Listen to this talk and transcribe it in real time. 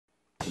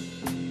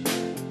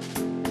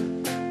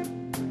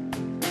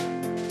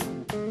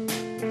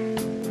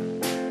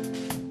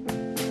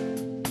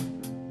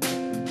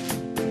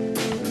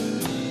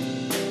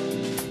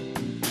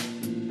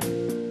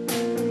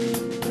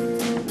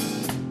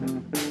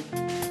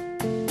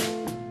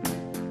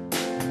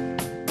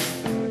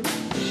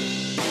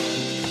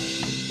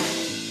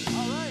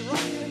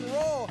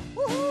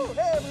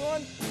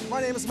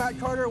name is Matt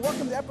Carter.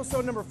 Welcome to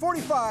episode number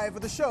 45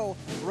 of the show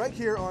right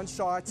here on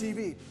Shaw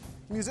TV.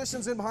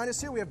 Musicians in behind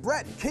us here, we have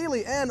Brett,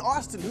 Kaylee, and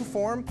Austin, who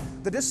form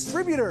the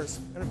Distributors.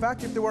 And in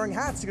fact, if they're wearing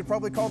hats, you could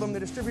probably call them the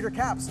Distributor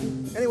Caps.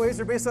 Anyways,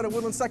 they're based out of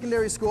Woodland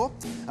Secondary School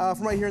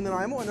from right here in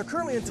Nanaimo, and they're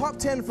currently in top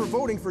 10 for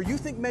voting for You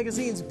Think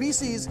Magazine's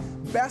BC's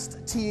Best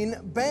Teen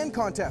Band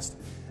Contest.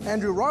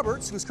 Andrew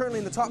Roberts, who's currently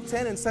in the top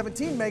 10 in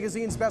 17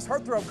 Magazine's Best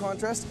Heartthrob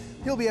Contest,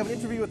 he'll be having an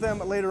interview with them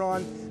later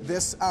on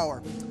this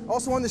hour.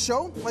 Also on the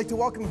show, I'd like to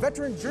welcome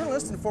veteran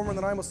journalist and former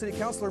Nanaimo City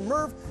Councillor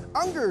Merv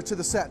Unger to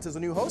the set as a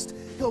new host.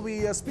 He'll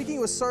be speaking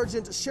with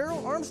Sergeant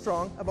Sheryl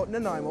Armstrong about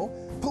Nanaimo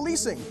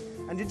policing.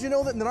 And did you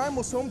know that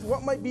Nanaimo is home to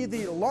what might be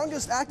the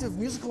longest active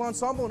musical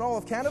ensemble in all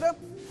of Canada?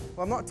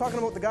 Well, I'm not talking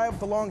about the guy with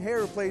the long hair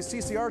who plays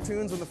CCR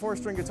tunes on the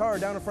 4-string guitar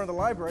down in front of the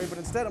library, but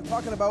instead I'm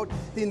talking about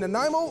the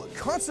Nanaimo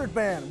Concert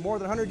Band, more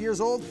than 100 years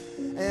old.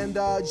 And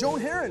Joan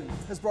Herron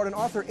has brought in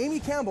author Amy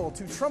Campbell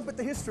to trumpet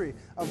the history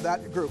of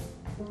that group.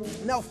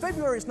 Now,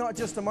 February is not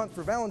just a month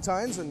for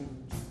Valentine's, and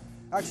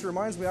actually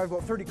reminds me I have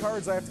about 30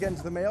 cards I have to get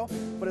into the mail,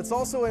 but it's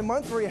also a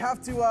month where you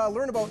have to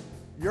learn about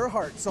your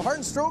heart. So Heart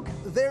and Stroke,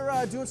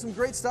 they're doing some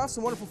great stuff,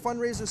 some wonderful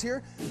fundraisers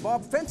here.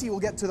 Bob Fenty will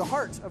get to the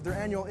heart of their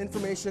annual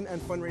information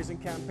and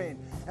fundraising campaign.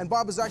 And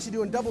Bob is actually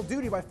doing double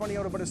duty by finding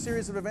out about a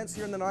series of events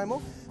here in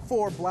Nanaimo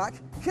for Black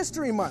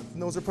History Month.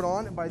 And those are put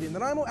on by the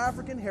Nanaimo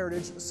African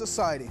Heritage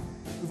Society.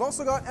 We've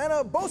also got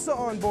Anna Bosa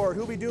on board,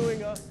 who'll be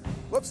doing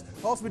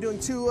also be doing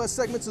two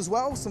segments as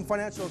well, some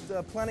financial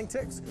planning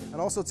tips, and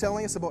also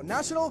telling us about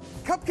National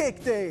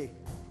Cupcake Day.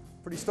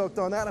 Pretty stoked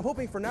on that. I'm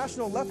hoping for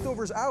National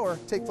Leftovers Hour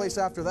to take place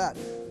after that.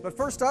 But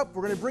first up,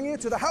 we're going to bring you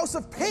to the House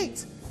of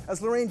Paint,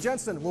 as Lorraine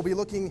Jensen will be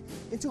looking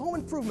into home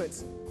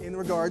improvements in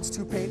regards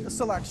to paint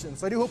selection.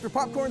 So I do hope your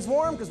popcorn's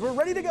warm, because we're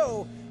ready to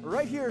go.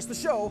 Right here's the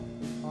show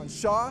on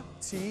Shaw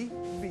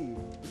TV.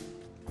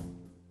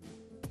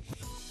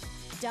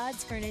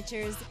 Dodd's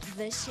Furniture's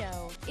The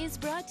Show is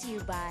brought to you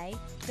by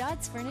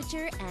Dodd's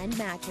Furniture and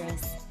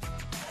Mattress.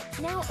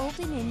 Now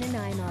open in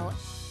Nanaimo.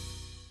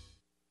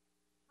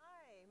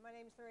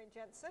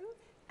 Jensen,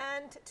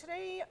 and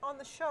today on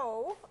the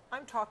show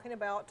I'm talking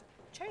about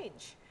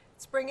change.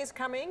 Spring is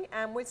coming,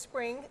 and with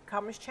spring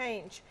comes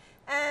change.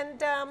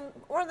 And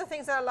one of the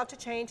things that I love to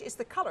change is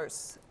the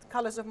colors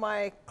of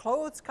my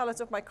clothes,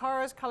 colors of my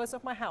cars, colors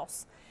of my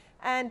house.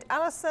 And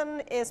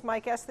Alison is my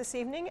guest this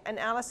evening, and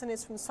Alison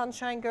is from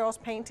Sonshine Girls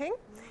Painting.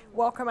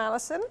 Welcome,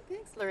 Alison.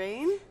 Thanks,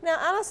 Lorraine. Now,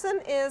 Alison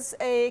is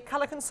a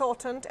color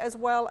consultant as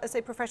well as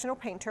a professional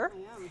painter.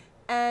 I am.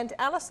 And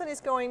Alison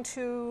is going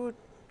to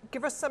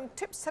give us some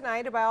tips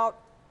tonight about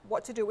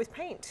what to do with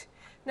paint.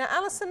 Now,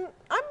 Alison,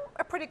 I'm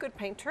a pretty good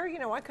painter. You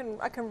know, I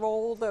can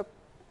roll the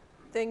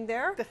thing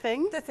there. The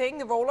thing? The thing,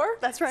 the roller.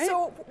 That's right.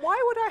 So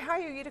why would I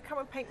hire you to come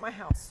and paint my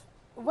house?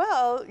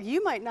 Well,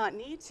 you might not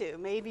need to.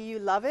 Maybe you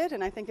love it,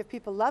 and I think if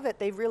people love it,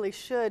 they really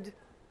should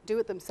do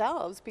it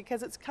themselves,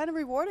 because it's kind of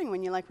rewarding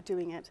when you like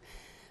doing it.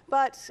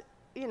 But,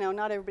 you know,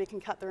 not everybody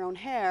can cut their own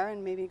hair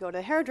and maybe go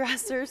to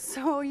hairdressers,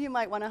 so you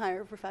might want to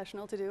hire a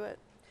professional to do it.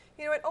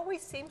 You know, it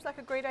always seems like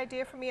a great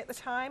idea for me at the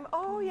time.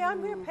 Oh yeah,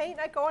 I'm going to paint.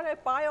 I go and I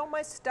buy all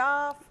my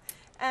stuff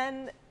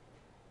and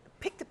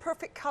pick the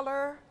perfect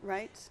color.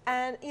 Right.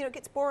 And, you know, it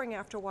gets boring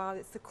after a while.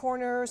 It's the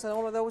corners and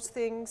all of those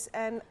things.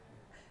 And,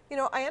 you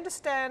know, I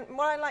understand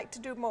what I like to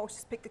do most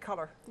is pick the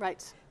color.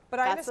 Right. But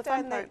I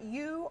understand that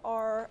you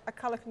are a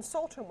color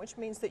consultant, which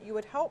means that you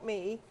would help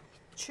me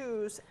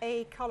choose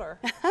a color.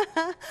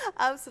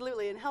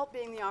 Absolutely, and help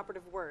being the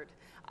operative word.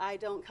 I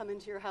don't come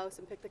into your house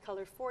and pick the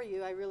color for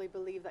you. I really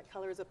believe that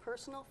color is a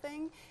personal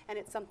thing, and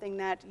it's something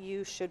that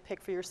you should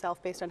pick for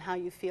yourself based on how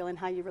you feel and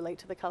how you relate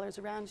to the colors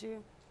around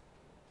you.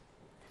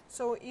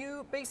 So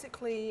you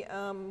basically,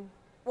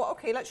 well,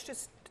 okay, let's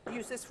just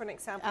use this for an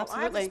example.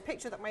 Absolutely. I have this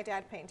picture that my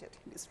dad painted.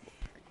 It's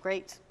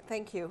great.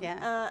 Thank you.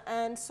 Yeah.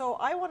 And so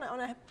I want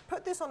to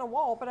put this on a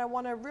wall, but I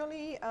want to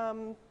really,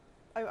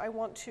 I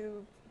want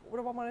to,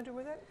 what do I want to do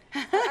with it?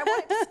 I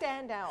want it to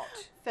stand out.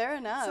 Fair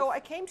enough. So I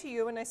came to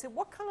you and I said,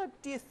 what color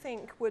do you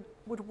think would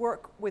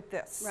work with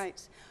this?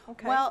 Right.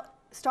 Okay. Well,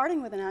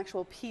 starting with an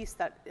actual piece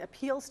that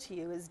appeals to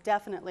you is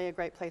definitely a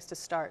great place to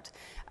start.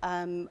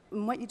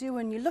 What you do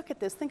when you look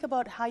at this, think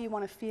about how you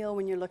want to feel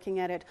when you're looking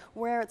at it,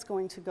 where it's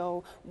going to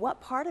go,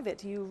 what part of it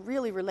do you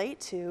really relate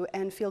to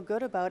and feel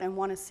good about and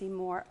want to see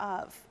more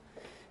of.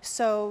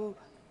 So,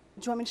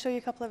 do you want me to show you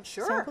a couple of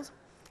samples?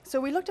 So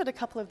we looked at a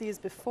couple of these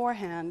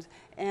beforehand,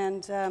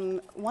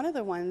 and one of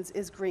the ones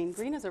is green.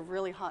 Green is a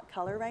really hot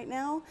color right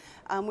now,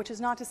 which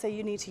is not to say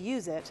you need to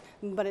use it,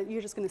 but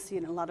you're just going to see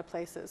it in a lot of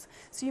places.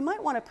 So you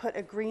might want to put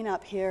a green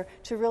up here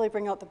to really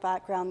bring out the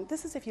background.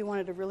 This is if you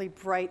wanted a really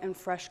bright and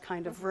fresh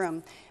kind of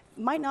room.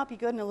 Might not be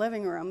good in a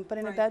living room, but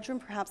in a bedroom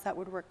perhaps that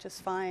would work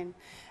just fine.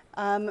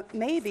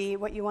 Maybe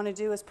what you want to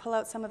do is pull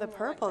out some of the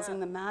purples in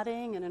the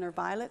matting and in our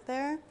violet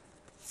there.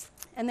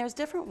 And there's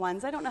different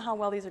ones. I don't know how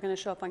well these are going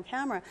to show up on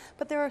camera,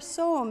 but there are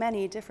so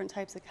many different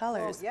types of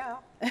colors. Oh,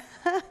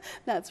 yeah.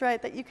 That's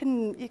right, that you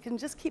can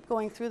just keep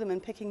going through them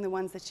and picking the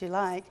ones that you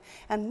like.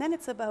 And then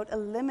it's about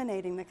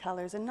eliminating the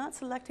colors and not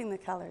selecting the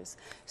colors.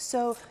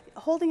 So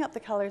holding up the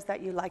colors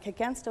that you like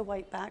against a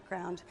white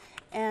background,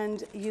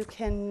 and you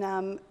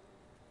can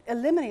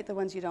eliminate the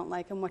ones you don't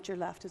like, and what you're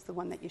left is the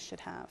one that you should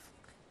have.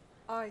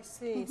 I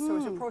see. So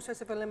it's a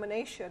process of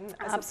elimination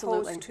as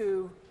Absolutely. opposed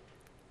to...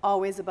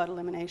 Always about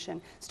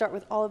elimination. Start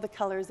with all of the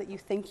colors that you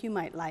think you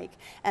might like,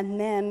 and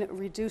then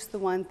reduce the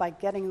one by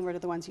getting rid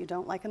of the ones you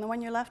don't like, and the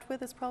one you're left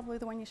with is probably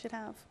the one you should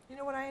have. You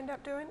know what I end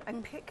up doing? I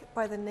pick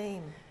by the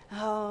name.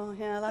 Oh,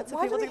 yeah, lots of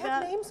Why people do do they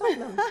have that. names on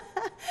them?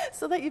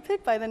 So that you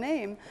pick by the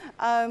name,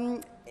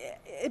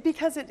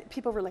 because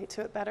people relate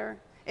to it better.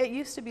 It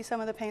used to be some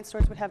of the paint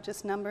stores would have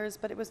just numbers,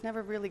 but it was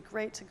never really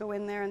great to go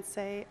in there and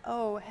say,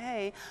 oh,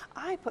 hey,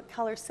 I put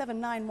color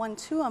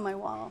 7912 on my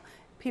wall.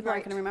 People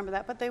aren't going to remember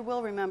that, but they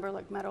will remember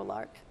like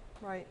Meadowlark.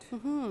 Right.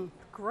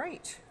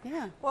 Great.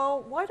 Yeah.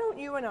 Well, why don't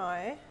you and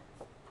I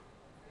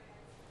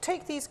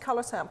take these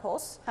color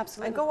samples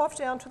Absolutely. and go off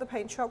down to the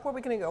paint shop. Where are we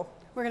going to go?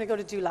 We're going to go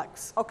to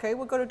Dulux. Okay,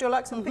 we'll go to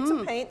Deluxe and pick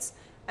some paints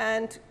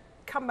and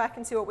come back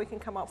and see what we can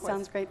come up with.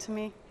 Sounds great to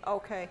me.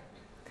 Okay.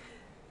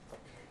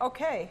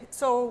 Okay,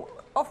 so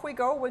off we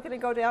go. We're going to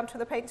go down to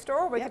the paint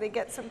store. We're going to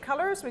get some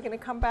colors. We're going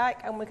to come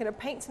back and we're going to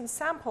paint some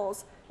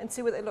samples and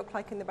see what they look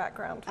like in the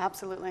background.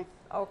 Absolutely.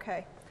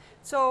 Okay.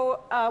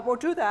 So we'll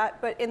do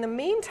that, but in the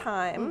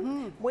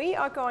meantime, we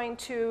are going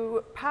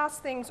to pass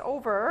things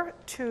over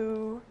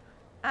to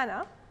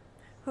Anna,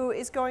 who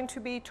is going to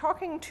be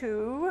talking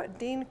to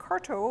Dean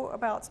Curto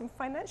about some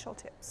financial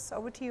tips.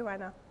 Over to you,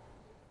 Anna.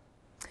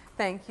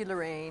 Thank you,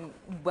 Lorraine.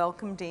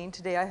 Welcome, Dean.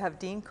 Today I have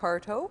Dean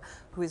Curto,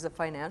 who is a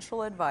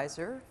financial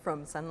advisor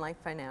from Sun Life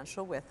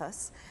Financial with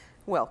us.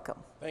 Welcome.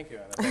 Thank you,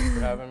 Anna. Thanks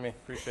for having me.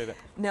 Appreciate it.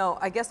 Now,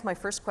 I guess my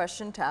first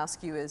question to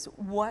ask you is,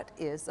 what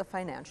is a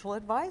financial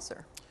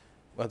advisor?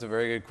 Well, that's a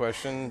very good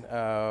question.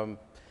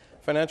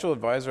 Financial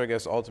advisor, I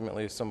guess,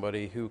 ultimately is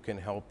somebody who can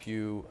help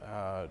you,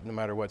 no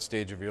matter what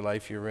stage of your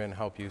life you're in,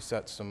 help you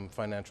set some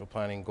financial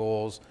planning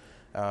goals.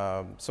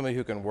 Somebody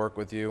who can work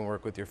with you and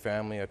work with your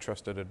family, a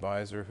trusted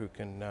advisor who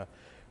can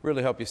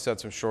really help you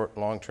set some short,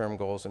 long-term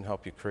goals and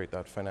help you create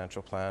that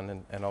financial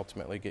plan and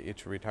ultimately get you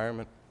to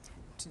retirement.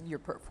 To your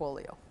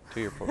portfolio.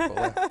 To your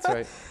portfolio, that's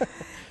right.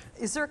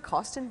 Is there a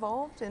cost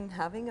involved in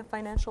having a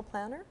financial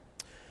planner?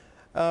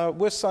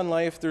 With Sun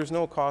Life, there's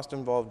no cost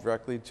involved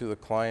directly to the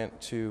client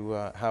to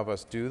have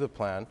us do the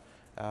plan.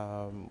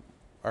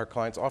 Our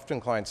clients,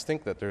 often clients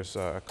think that there's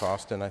a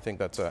cost, and I think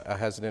that's a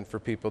hesitant for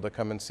people to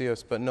come and see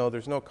us, but no,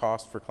 there's no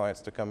cost for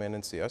clients to come in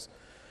and see us.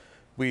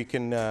 We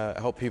can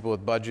help people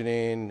with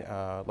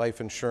budgeting,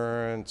 life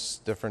insurance,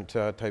 different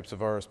types of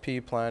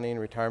RSP planning,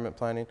 retirement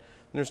planning.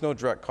 And there's no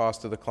direct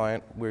cost to the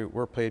client.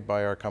 We're paid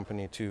by our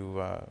company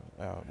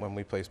when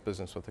we place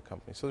business with the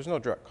company. So there's no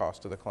direct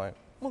cost to the client.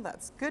 Well,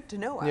 that's good to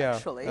know, Yeah,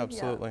 actually.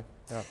 absolutely.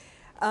 Yeah.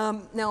 Yeah.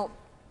 Now,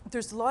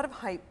 there's a lot of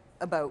hype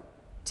about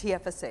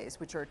TFSAs,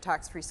 which are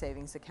tax-free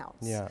savings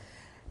accounts. Yeah.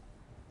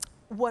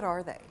 What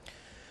are they?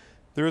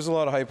 There is a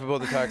lot of hype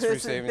about the tax-free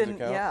There's savings been-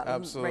 account, yeah,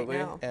 absolutely,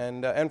 right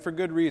now. and for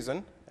good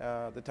reason.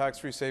 The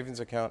tax-free savings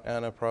account,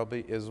 Anna,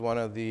 probably is one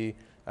of the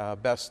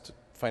best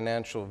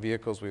financial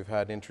vehicles we've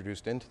had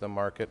introduced into the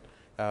market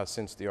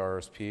since the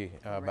RSP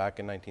back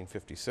in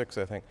 1956,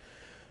 I think.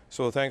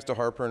 So thanks to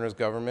Harper and his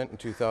government in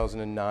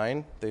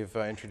 2009, they've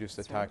introduced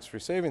the tax-free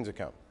savings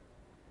account.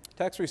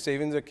 Tax-free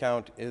savings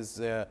account is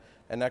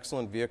an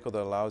excellent vehicle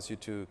that allows you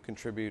to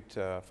contribute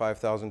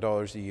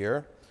 $5,000 a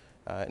year.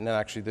 And then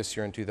actually this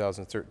year in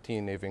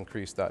 2013, they've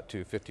increased that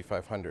to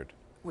 $5,500.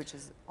 Which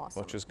is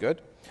awesome. Which is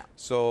good. Yeah.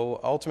 So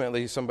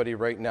ultimately, somebody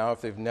right now,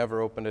 if they've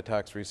never opened a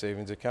tax-free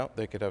savings account,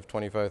 they could have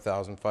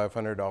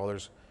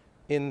 $25,500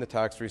 in the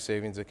tax-free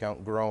savings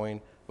account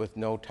growing with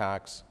no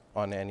tax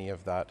on any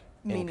of that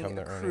income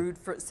they're earning. Meaning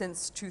accrued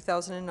since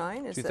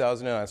 2009? Is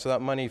 2009. So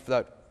that money,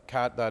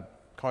 that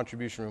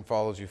contribution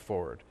follows you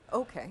forward.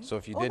 Okay. So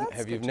if you Oh, didn't, that's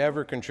have good you've to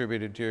never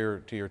contributed to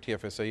your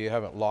TFSA, you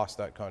haven't lost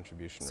that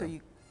contribution. So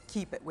you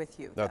keep it with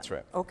you. That's then.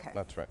 right. Okay.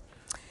 That's right.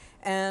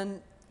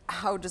 And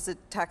how does a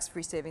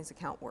tax-free savings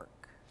account work?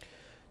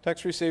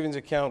 Tax-free savings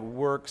account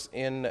works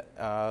in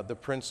the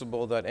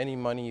principle that any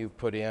money you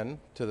put in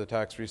to the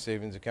tax-free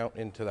savings account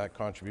into that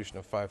contribution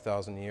of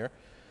 $5,000 a year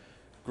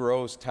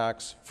grows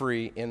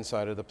tax-free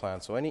inside of the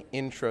plan. So any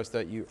interest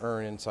that you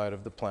earn inside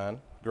of the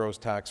plan grows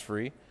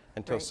tax-free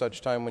until Right.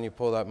 such time when you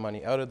pull that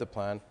money out of the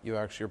plan, you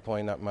actually are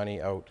pulling that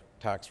money out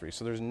tax-free.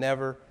 So there's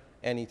never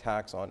any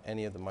tax on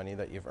any of the money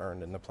that you've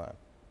earned in the plan.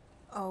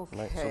 Okay.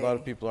 Right? So a lot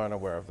of people aren't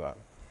aware of that.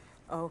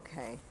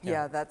 Okay.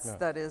 Yeah, Yeah,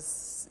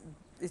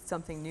 it's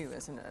something new,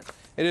 isn't it?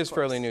 It is Of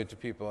fairly course. new to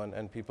people,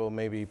 and people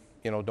maybe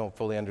don't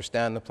fully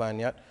understand the plan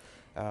yet.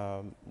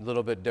 A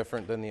little bit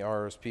different than the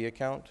RSP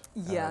account,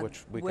 Yeah.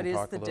 which we what can is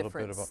talk the a little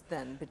bit difference about.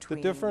 then The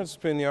between difference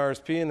between the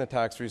RSP and the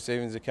tax-free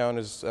savings account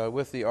is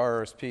with the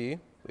RSP,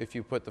 if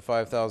you put the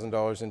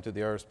 $5,000 into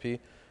the RSP,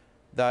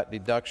 that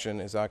deduction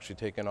is actually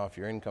taken off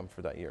your income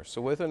for that year.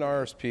 So with an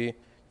RSP,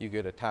 You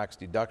get a tax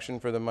deduction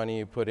for the money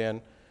you put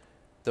in.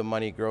 The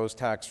money grows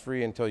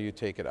tax-free until you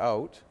take it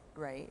out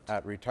Right.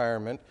 at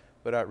retirement.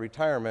 But at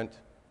retirement,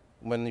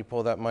 when you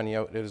pull that money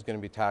out, it is going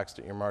to be taxed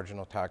at your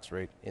marginal tax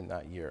rate in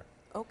that year.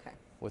 Okay.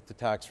 With the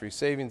tax-free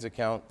savings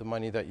account, the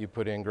money that you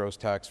put in grows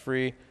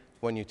tax-free.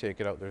 When you take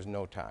it out, there's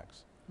no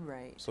tax.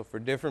 Right. So for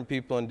different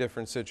people in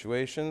different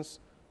situations,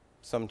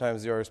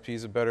 sometimes the RSP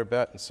is a better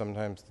bet, and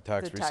sometimes the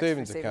tax-free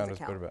savings account is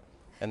a better bet.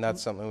 And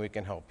that's something we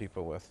can help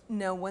people with.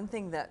 Now, one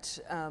thing that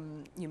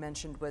you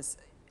mentioned was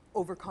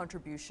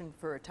over-contribution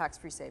for a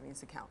tax-free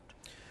savings account.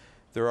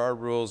 There are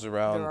rules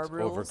around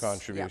rules,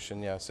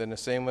 over-contribution, yes. And the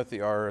same with the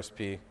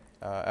RSP.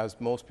 As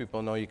most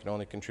people know, you can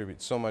only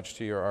contribute so much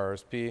to your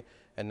RSP,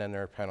 and then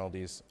there are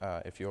penalties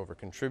if you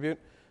over-contribute.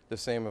 The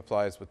same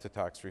applies with the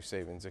tax-free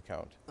savings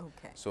account.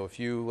 Okay. So if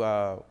you,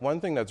 one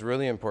thing that's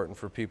really important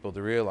for people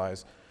to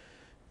realize,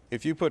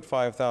 if you put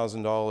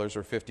 $5,000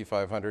 or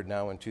 $5,500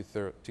 now in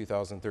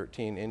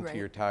 2013 into Right.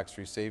 your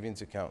tax-free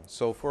savings account.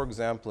 So for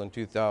example, in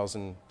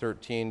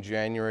 2013,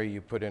 January,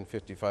 you put in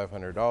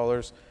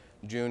 $5,500.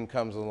 June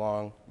comes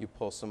along, you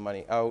pull some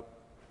money out.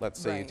 Let's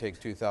say you Right. take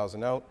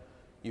 $2,000 out.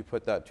 You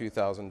put that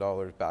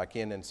 $2,000 back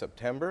in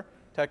September.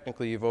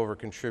 Technically, you've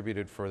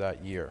over-contributed for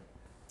that year.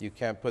 You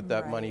can't put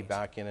that money Right.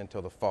 back in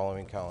until the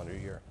following calendar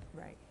year.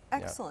 Right.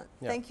 Excellent.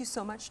 Yeah. Thank you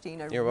so much,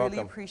 Dean. I You're really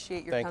welcome.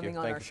 appreciate your Thank you. coming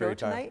on Thank our you for show your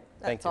time. tonight.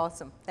 Thank That's you.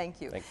 awesome.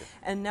 Thank you. Thank you.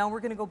 And now we're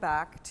going to go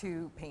back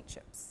to paint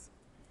chips.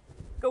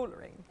 Go,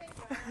 Lorraine.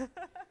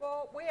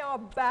 Well, we are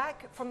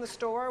back from the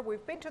store.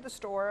 We've been to the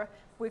store,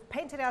 we've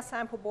painted our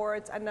sample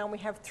boards, and now we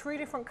have 3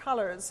 different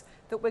colors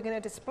that we're going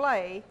to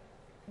display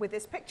with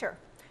this picture.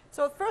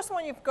 So the first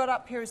one you've got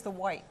up here is the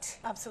white.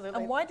 Absolutely.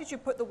 And why did you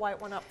put the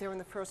white one up there in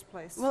the first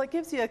place? Well, it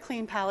gives you a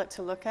clean palette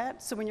to look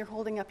at, so when you're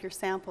holding up your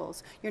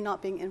samples, you're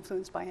not being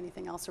influenced by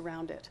anything else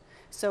around it.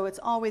 So it's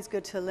always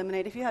good to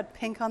eliminate. If you had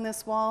pink on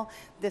this wall,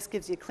 this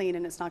gives you clean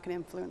and it's not going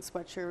to influence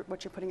what you're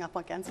putting up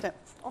against it.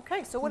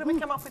 Okay, so what did we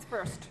come up with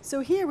first?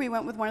 So here we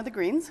went with one of the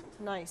greens.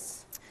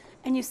 Nice.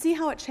 And you see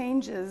how it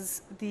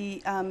changes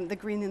the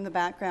green in the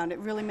background. It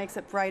really makes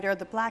it brighter.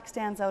 The black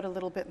stands out a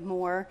little bit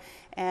more.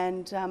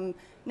 And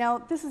now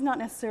this is not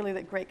necessarily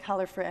the great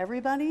color for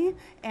everybody,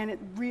 and it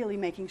really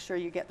making sure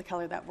you get the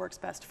color that works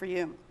best for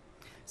you.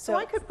 So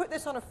I could put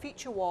this on a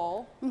feature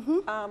wall,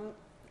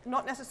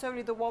 not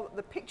necessarily the wall that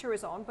the picture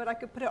is on, but I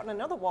could put it on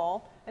another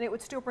wall and it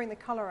would still bring the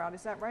color out.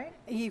 Is that right?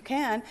 You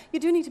can. You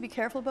do need to be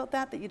careful about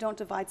that you don't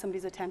divide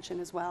somebody's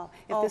attention as well.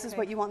 If this is Okay.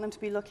 what you want them to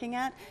be looking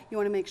at, you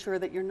want to make sure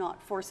that you're not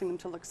forcing them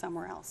to look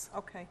somewhere else.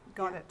 Okay,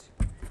 got it.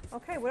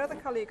 Okay, what other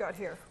color you got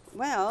here?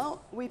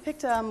 Well, we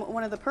picked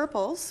one of the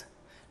purples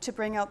to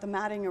bring out the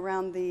matting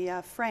around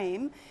the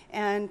frame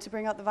and to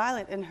bring out the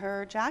violet in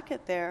her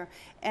jacket there.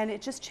 And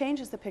it just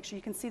changes the picture.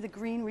 You can see the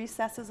green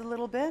recesses a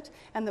little bit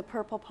and the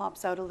purple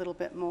pops out a little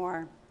bit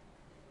more.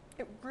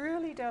 It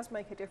really does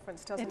make a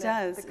difference, doesn't it? It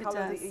does. The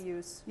color that you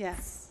use.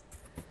 Yes.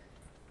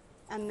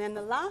 And then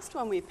the last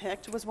one we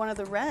picked was one of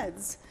the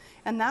reds.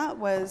 And that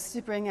was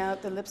to bring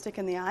out the lipstick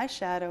and the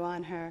eyeshadow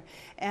on her.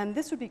 And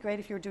this would be great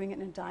if you were doing it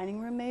in a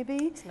dining room maybe.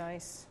 It's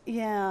nice.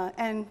 Yeah,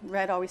 and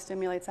red always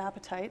stimulates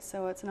appetite,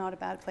 so it's not a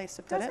bad place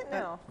to put Does it. it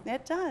now? But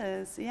it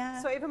does, yeah.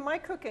 So even my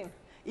cooking.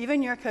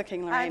 Even your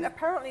cooking, Lorraine. And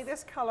apparently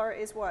this color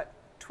is what,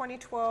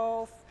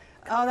 2012?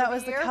 Oh, that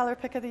was the color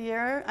pick of the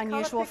year.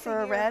 Unusual pick of for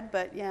the a year. red,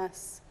 but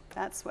yes,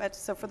 that's what.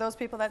 So for those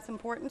people that's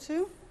important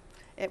to,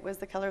 it was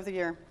the color of the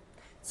year.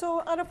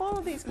 So out of all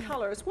of these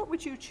colors, what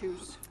would you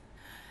choose?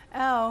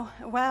 Oh,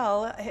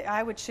 well,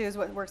 I would choose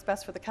what works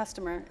best for the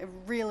customer. It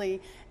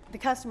really, the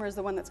customer is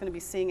the one that's going to be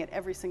seeing it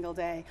every single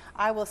day.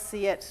 I will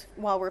see it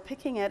while we're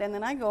picking it, and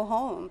then I go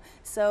home.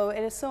 So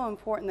it is so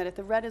important that if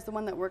the red is the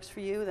one that works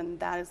for you, then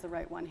that is the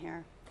right one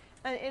here.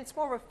 And it's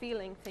more of a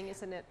feeling thing,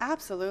 isn't it?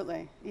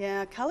 Absolutely.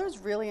 Yeah, colors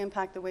really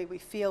impact the way we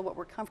feel, what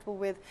we're comfortable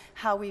with,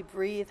 how we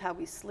breathe, how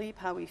we sleep,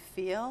 how we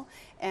feel.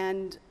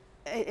 And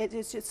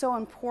it's just so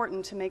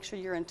important to make sure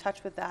you're in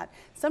touch with that.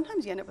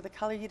 Sometimes you end up with a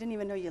color you didn't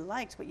even know you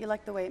liked, but you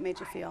liked the way it made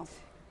you feel.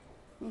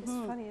 It's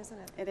funny, isn't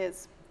it? It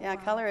is. Yeah,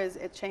 color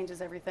it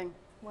changes everything.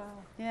 Wow.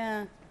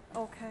 Yeah.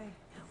 Okay.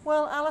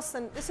 Well,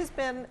 Alison, this has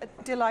been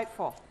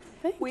delightful.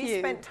 Thank We you.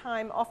 spent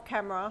time off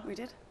camera. We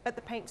did. At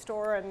the paint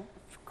store, and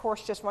of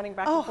course just running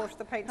back and forth to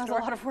the paint that's a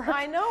store. lot of work.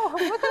 I know,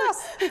 look at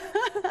us.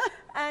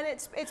 And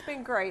it's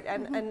been great,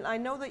 and I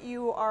know that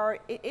you are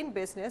in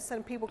business,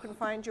 and people can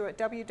find you at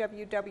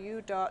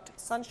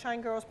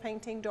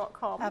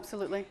www.sunshinegirlspainting.com.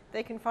 Absolutely.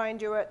 They can find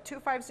you at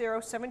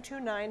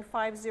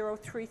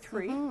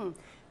 250-729-5033.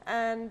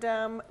 And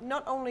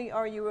not only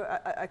are you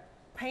a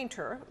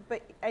painter,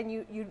 but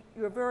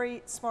you're a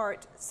very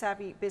smart,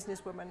 savvy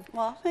businesswoman.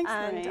 Well, thanks,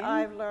 And Lorraine.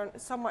 I've learned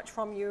so much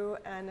from you,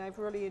 and I've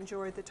really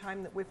enjoyed the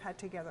time that we've had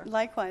together.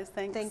 Likewise,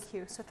 thanks. Thank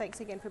you. So thanks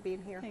again for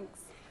being here.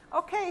 Thanks.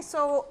 Okay,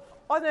 so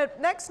on the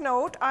next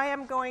note, I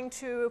am going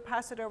to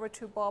pass it over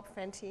to Bob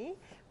Fenty,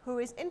 who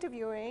is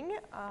interviewing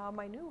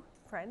my new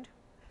friend,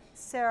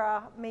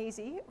 Sarah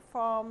Maisie,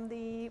 from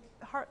the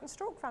Heart and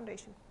Stroke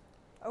Foundation.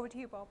 Over to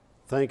you, Bob.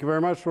 Thank you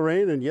very much,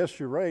 Lorraine. And yes,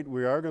 you're right.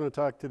 We are going to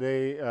talk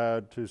today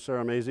to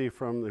Sarah Mazey,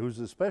 who's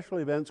the Special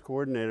Events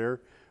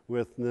Coordinator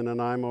with the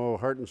Nanaimo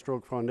Heart and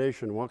Stroke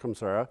Foundation. Welcome,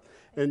 Sarah.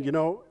 And you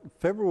know,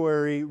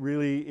 February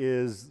really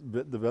is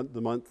the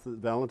month that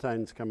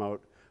Valentine's come out,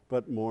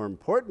 but more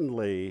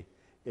importantly,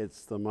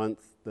 it's the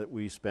month that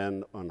we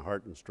spend on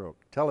heart and stroke.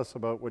 Tell us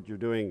about what you're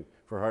doing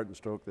for heart and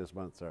stroke this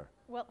month, Sarah.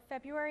 Well,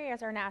 February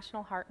is our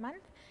National Heart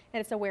Month,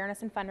 and it's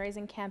awareness and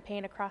fundraising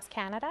campaign across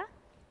Canada.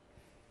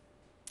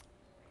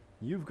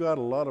 You've got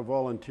a lot of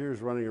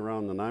volunteers running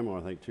around Nanaimo,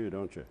 I think, too,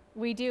 don't you?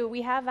 We do.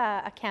 We have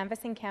a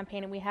canvassing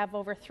campaign, and we have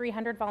over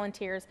 300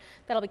 volunteers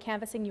that'll be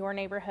canvassing your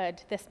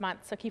neighborhood this month,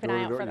 so keep an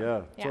eye out for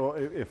them. Yeah. So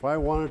if I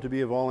wanted to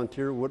be a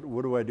volunteer,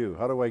 what do I do?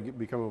 How do I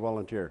become a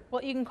volunteer?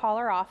 Well, you can call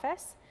our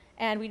office,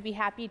 and we'd be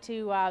happy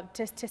to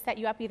set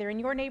you up either in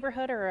your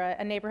neighborhood or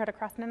a neighborhood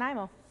across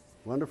Nanaimo.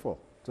 Wonderful.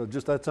 So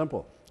just that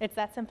simple? It's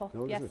that simple,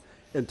 yes.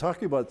 And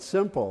talking about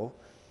simple,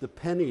 the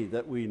penny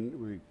that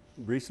we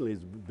recently is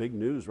big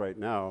news right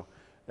now,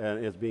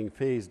 and it's being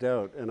phased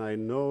out. And I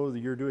know that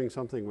you're doing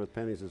something with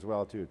pennies as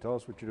well, too. Tell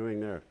us what you're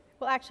doing there.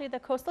 Well, actually, the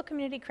coastal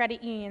community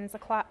credit unions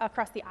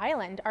across the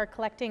island are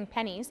collecting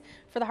pennies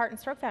for the Heart and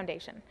Stroke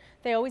Foundation.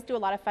 They always do a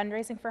lot of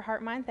fundraising for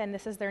Heart Month, and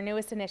this is their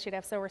newest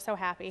initiative, so we're so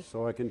happy.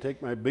 So I can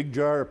take my big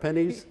jar of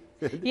pennies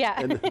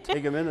and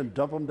take them in and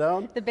dump them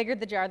down? The bigger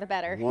the jar, the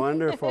better.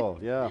 Wonderful,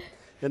 yeah.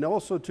 And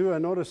also, too, I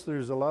noticed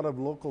there's a lot of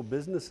local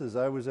businesses.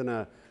 I was in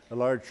a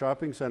large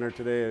shopping center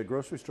today, a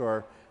grocery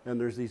store, and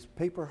there's these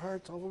paper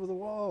hearts all over the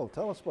wall.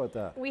 Tell us about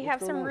that. We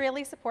have some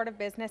really supportive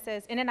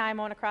businesses in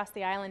Nanaimo and across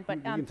the island. But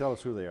you can tell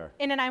us who they are.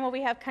 In Nanaimo,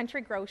 we have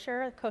Country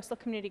Grocer, Coastal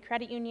Community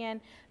Credit Union,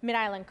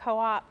 Mid-Island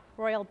Co-op,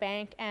 Royal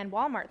Bank, and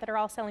Walmart that are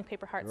all selling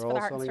paper hearts for the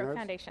Heart and Stroke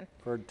Foundation.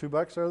 For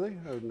 $2, are they?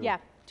 No? Yeah,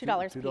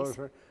 $2 a piece.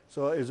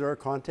 So is there a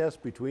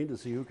contest between to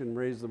see who can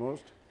raise the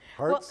most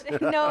hearts?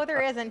 Well, no,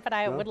 there isn't, but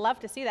I would love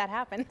to see that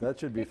happen. That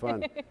should be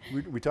fun.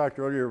 We talked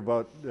earlier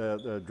about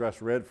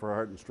Dress Red for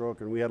Heart and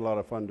Stroke, and we had a lot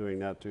of fun doing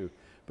that too.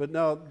 But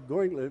now,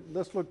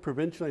 let's look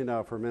provincially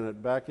now for a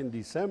minute. Back in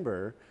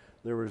December,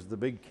 there was the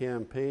big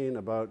campaign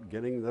about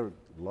getting the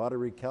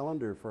lottery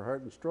calendar for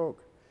heart and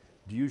stroke.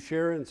 Do you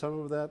share in some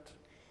of that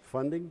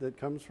funding that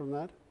comes from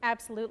that?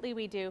 Absolutely,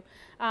 we do.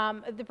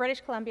 The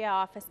British Columbia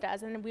office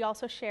does, and we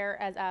also share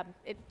as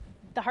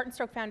the Heart and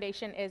Stroke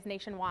Foundation is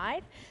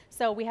nationwide,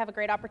 so we have a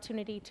great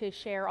opportunity to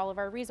share all of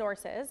our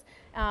resources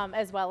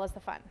as well as the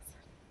funds.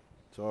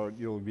 So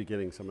you'll be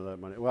getting some of that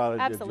money. Well,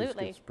 absolutely. It just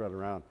gets spread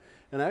around.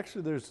 And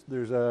actually,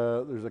 there's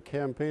a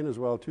campaign as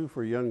well too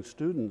for young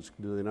students,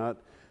 do they not,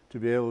 to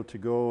be able to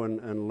go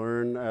and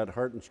learn at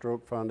Heart and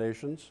Stroke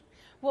Foundations?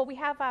 Well, we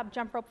have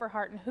Jump Rope for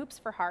Heart and Hoops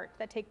for Heart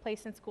that take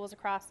place in schools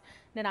across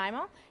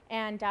Nanaimo,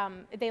 and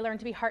they learn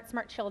to be heart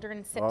smart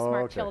children, sip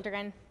smart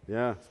children.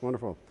 Yeah, it's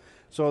wonderful.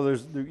 So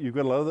you've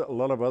got a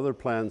lot of other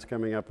plans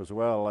coming up as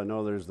well. I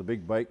know there's the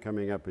big bike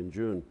coming up in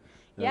June.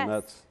 And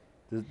yes.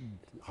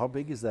 How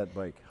big is that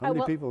bike? How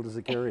many people does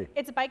it carry?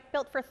 It's a bike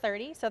built for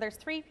 30, so there's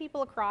 3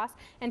 people across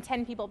and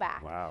 10 people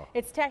back. Wow.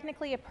 It's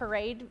technically a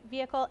parade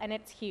vehicle, and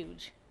it's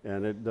huge.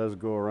 And it does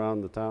go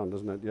around the town,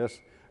 doesn't it? Yes,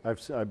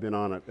 I've been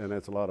on it, and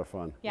it's a lot of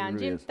fun. Yeah, on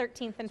June 13th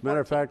and 14th. As a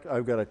matter of fact,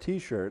 I've got a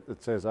T-shirt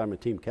that says I'm a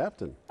team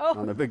captain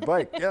on a big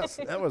bike. Yes,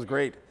 that was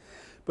great.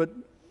 But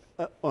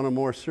on a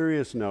more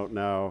serious note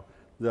now,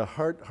 the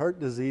heart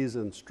disease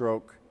and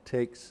stroke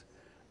takes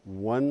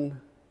 1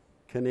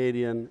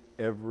 Canadian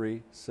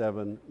every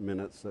 7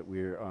 minutes that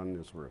we're on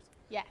this earth.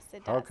 Yes,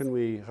 it does. How can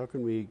we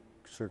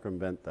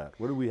circumvent that?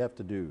 What do we have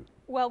to do?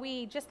 Well,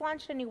 we just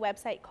launched a new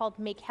website called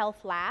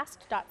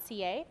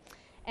makehealthlast.ca,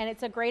 and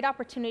it's a great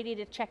opportunity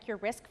to check your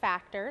risk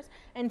factors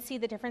and see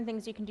the different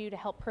things you can do to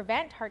help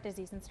prevent heart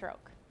disease and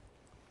stroke.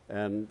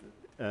 And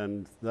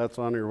that's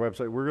on your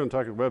website. We're going to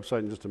talk about the website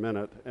in just a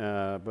minute,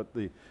 but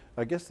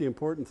I guess the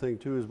important thing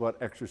too is about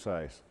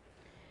exercise.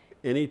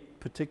 Any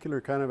particular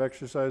kind of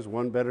exercise,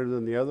 one better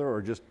than the other,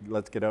 or just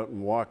let's get out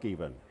and walk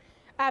even?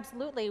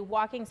 Absolutely,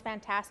 walking's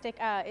fantastic.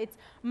 It's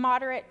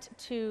moderate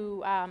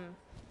to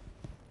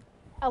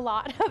a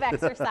lot of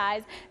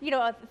exercise.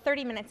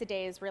 30 minutes a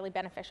day is really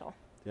beneficial.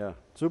 Yeah,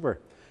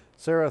 super.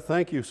 Sarah,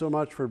 thank you so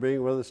much for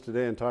being with us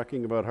today and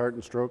talking about heart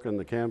and stroke and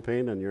the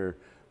campaign and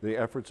the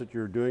efforts that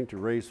you're doing to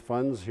raise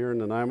funds here in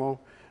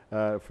Nanaimo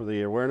for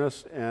the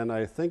awareness. And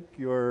I think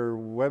your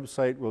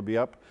website will be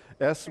up,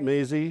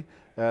 smazey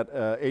at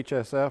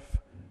hsf.bc.ca,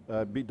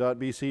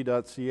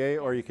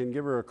 or you can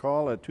give her a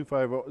call at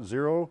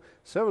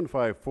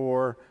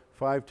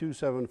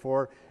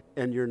 250-754-5274.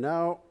 And you're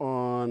now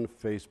on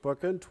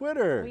Facebook and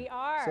Twitter. We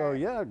are. So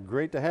yeah,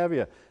 great to have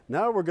you.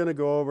 Now we're going to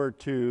go over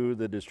to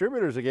the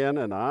distributors again,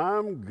 and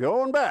I'm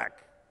going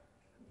back.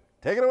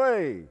 Take it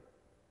away.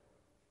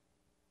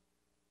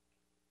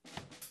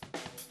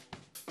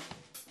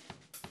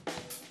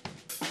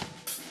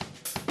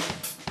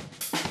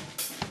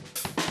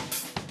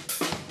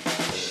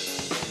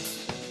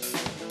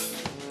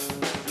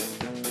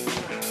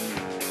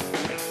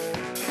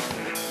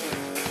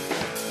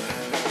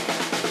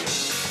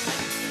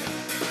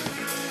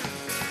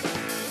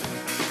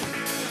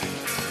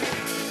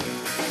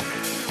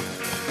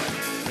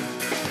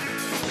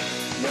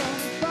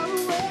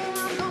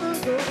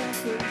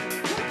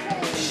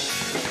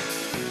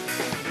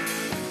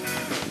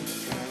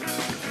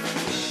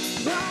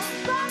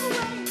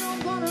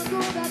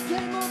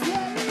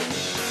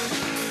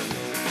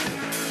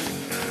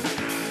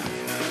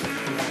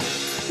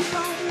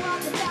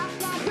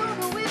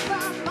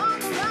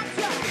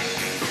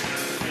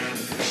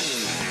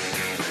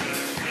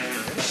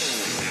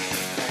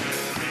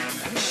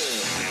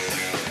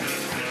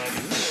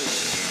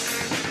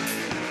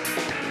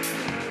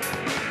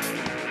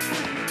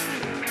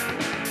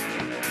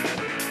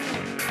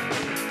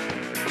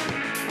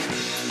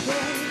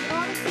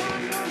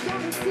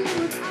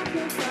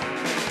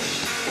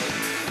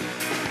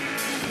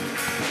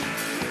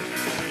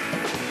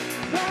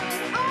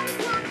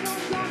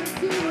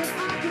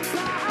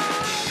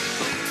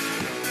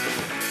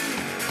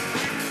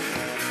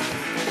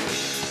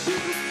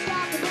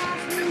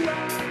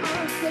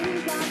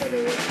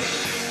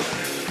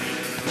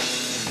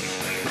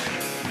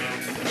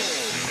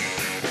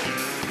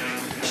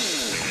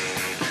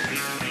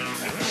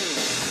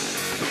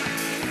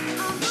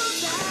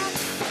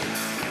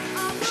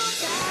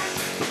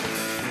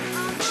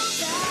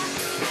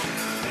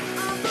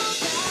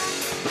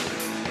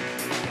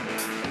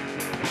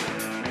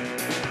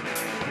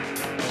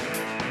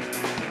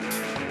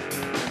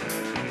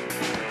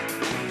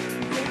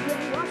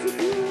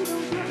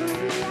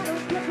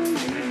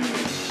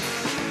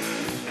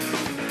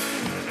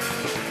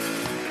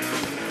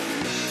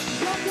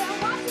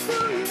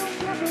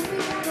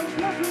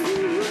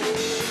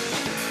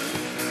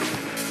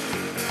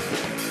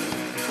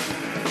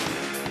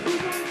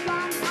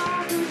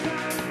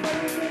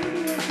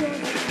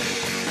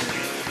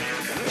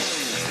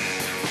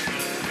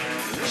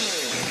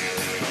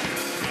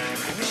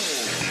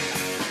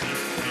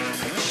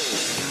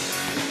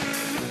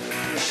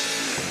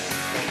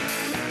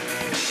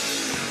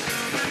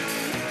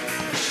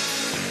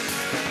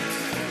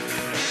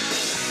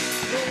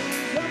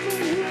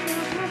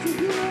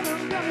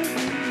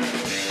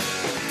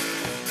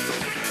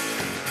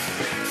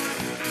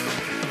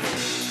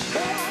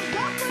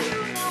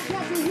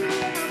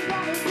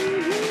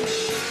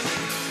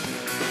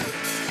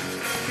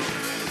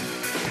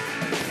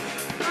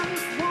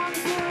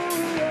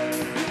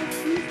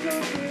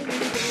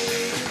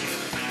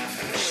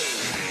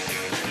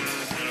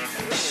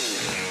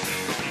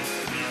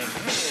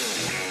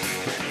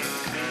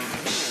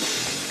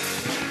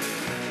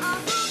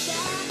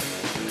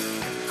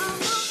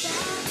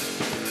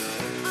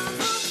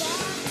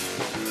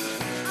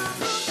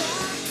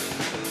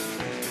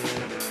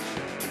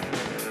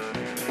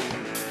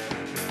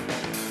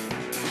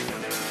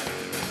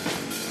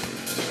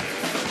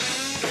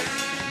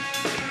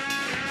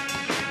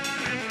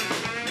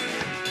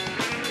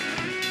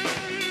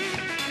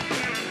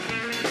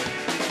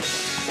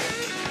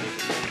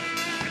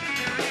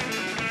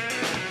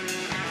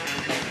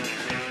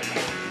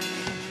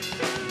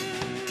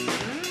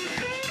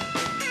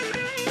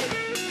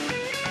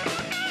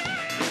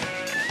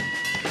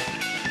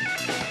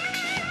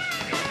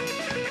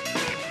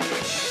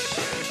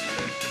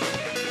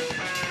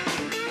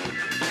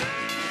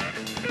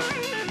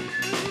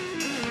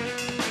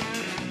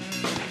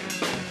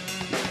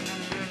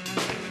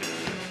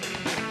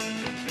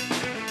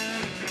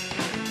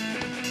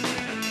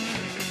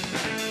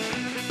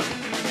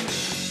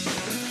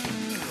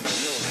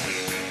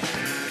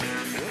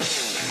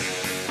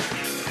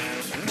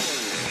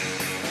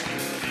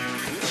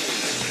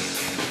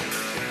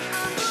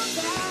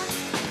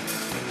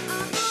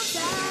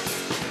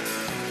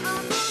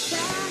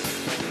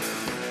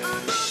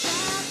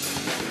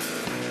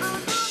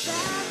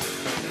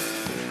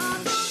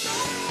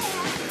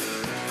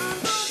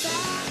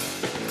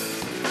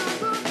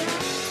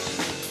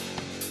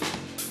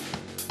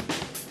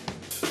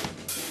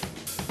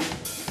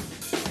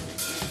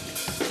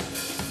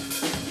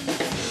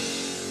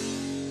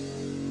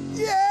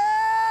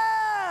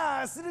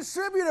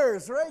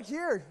 Distributors right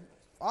here.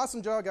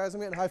 Awesome job, guys.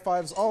 I'm getting high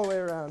fives all the way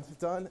around.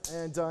 Done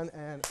and done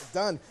and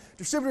done.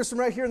 Distributors from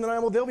right here in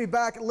Nanaimo. They'll be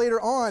back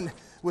later on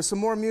with some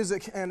more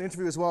music and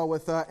interview as well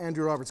with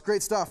Andrew Roberts.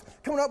 Great stuff.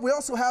 Coming up, we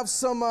also have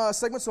some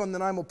segments on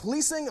Nanaimo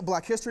Policing,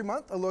 Black History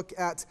Month, a look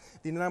at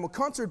the Nanaimo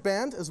Concert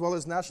Band, as well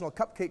as National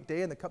Cupcake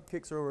Day, and the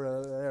cupcakes are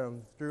over there.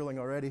 I'm drooling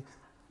already.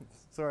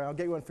 Sorry, I'll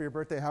get you one for your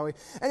birthday, Howie.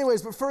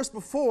 Anyways, but first,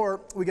 before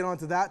we get on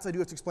to that, I do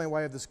have to explain why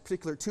I have this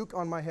particular toque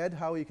on my head.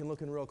 Howie, you can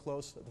look in real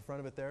close at the front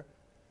of it there.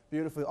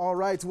 Beautifully. All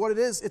right, what it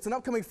is, it's an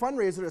upcoming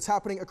fundraiser that's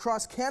happening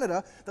across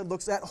Canada that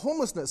looks at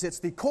homelessness. It's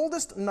the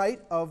Coldest Night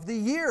of the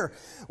Year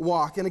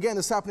walk. And again,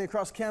 this is happening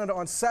across Canada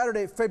on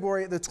Saturday,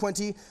 February the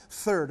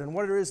 23rd. And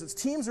what it is, it's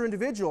teams or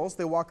individuals.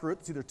 They walk a route.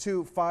 It's either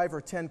 2, 5,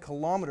 or 10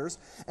 kilometers.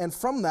 And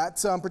from that,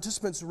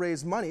 participants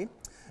raise money.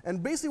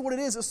 And basically what it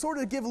is sort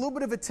of to give a little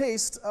bit of a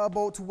taste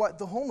about what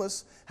the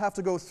homeless have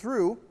to go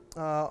through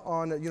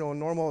on a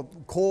normal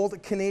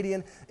cold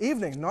Canadian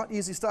evening. Not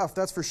easy stuff,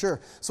 that's for sure.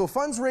 So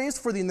funds raised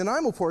for the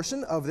Nanaimo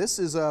portion of this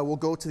will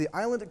go to the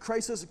Island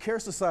Crisis Care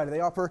Society.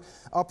 They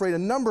operate a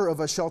number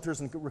of shelters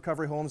and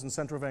recovery homes in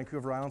central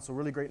Vancouver Island, so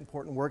really great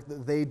important work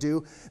that they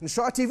do. And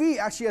Shaw TV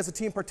actually has a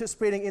team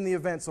participating in the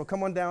event, so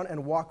come on down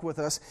and walk with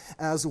us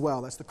as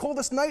well. That's the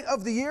Coldest Night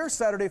of the Year,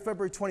 Saturday,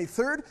 February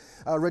 23rd.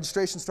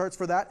 Registration starts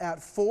for that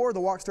at 4.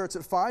 The walk starts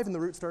at 5, and the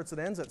route starts and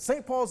ends at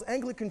St. Paul's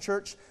Anglican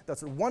Church.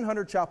 That's at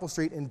 100 Chapel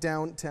Street in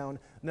downtown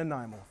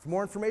Nanaimo. For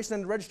more information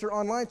and to register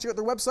online, check out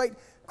their website,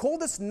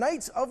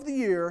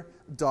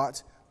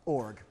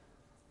 coldestnightsoftheyear.org.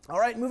 All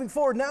right, moving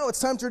forward now,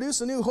 it's time to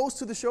introduce a new host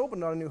to the show, but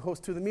not a new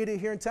host to the media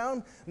here in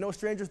town. No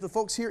strangers to the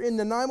folks here in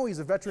Nanaimo. He's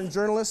a veteran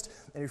journalist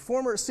and a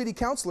former city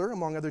councillor,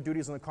 among other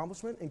duties and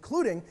accomplishment,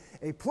 including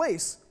a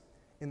place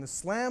in the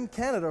Slam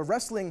Canada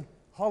Wrestling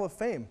Hall of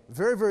Fame.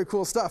 Very, very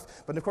cool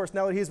stuff. But of course,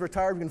 now that he's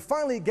retired, we can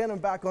finally get him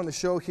back on the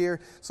show here.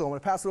 So I'm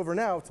going to pass it over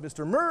now to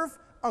Mr. Merv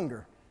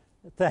Unger.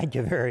 Thank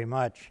you very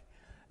much.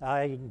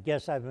 I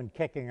guess I've been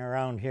kicking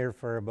around here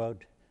for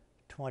about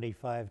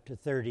 25 to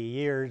 30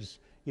 years.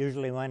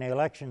 Usually when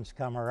elections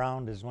come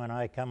around is when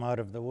I come out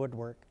of the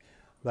woodwork.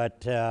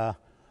 But thought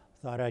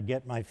I'd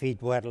get my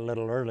feet wet a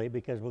little early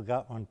because we've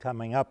got one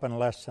coming up in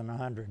less than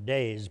 100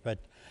 days. But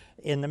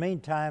in the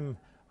meantime,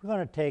 we're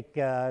going to take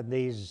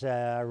these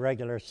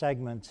regular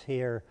segments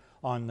here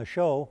on the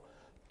show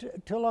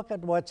to look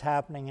at what's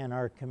happening in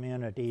our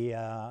community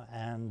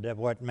and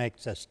what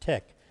makes us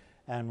tick.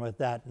 And with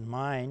that in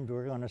mind,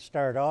 we're going to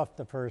start off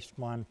the first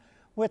one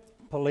with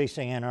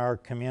policing in our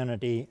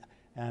community.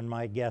 And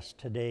my guest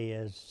today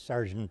is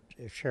Sergeant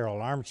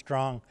Sheryl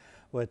Armstrong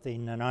with the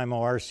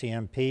Nanaimo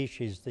RCMP.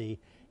 She's the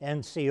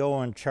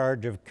NCO in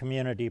charge of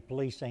community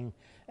policing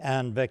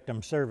and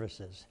victim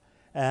services.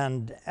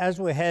 And as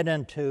we head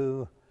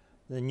into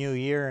the new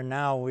year,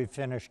 now we've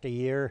finished a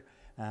year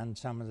and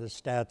some of the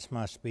stats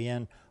must be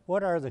in.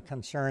 What are the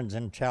concerns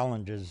and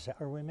challenges?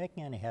 Are we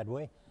making any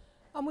headway?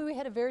 We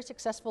had a very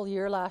successful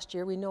year last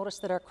year. We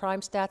noticed that our crime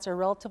stats are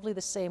relatively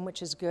the same,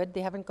 which is good. They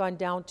haven't gone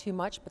down too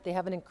much, but they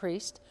haven't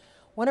increased.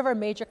 One of our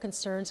major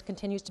concerns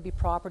continues to be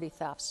property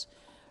thefts.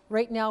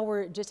 Right now,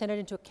 we're just entered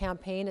into a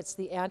campaign. It's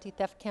the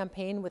anti-theft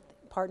campaign with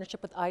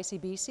partnership with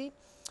ICBC.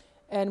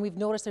 And we've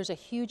noticed there's a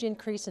huge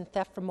increase in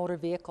theft from motor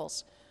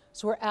vehicles.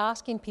 So we're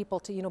asking people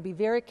to, be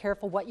very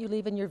careful what you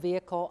leave in your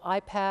vehicle.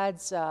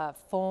 iPads,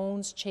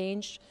 phones,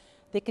 change.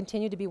 They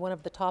continue to be one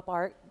of the top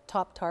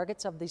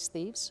targets of these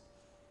thieves.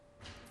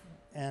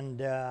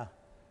 And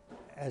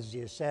as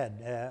you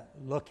said,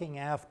 looking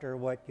after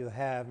what you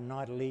have,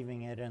 not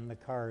leaving it in the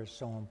car is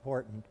so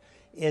important.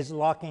 Is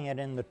locking it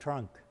in the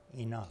trunk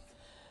enough?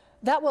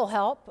 That will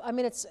help.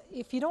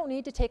 If you don't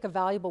need to take a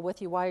valuable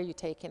with you, why are you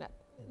taking it?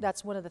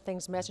 That's one of the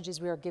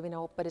messages we are giving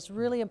out, but it's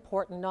really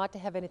important not to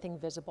have anything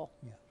visible.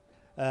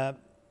 Yeah.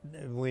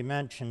 We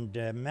mentioned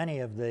many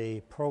of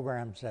the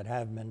programs that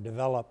have been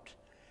developed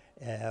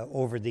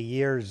over the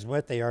years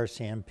with the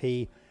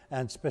RCMP,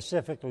 and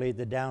specifically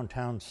the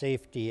downtown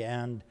safety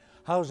and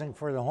housing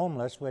for the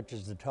homeless, which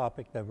is the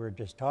topic that we're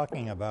just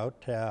talking about.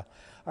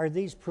 Are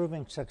these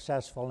proving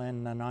successful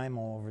in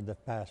Nanaimo over the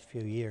past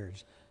few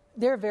years?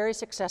 They're very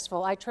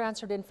successful. I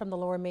transferred in from the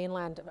Lower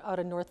Mainland out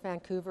of North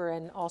Vancouver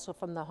and also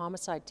from the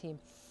homicide team.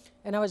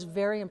 And I was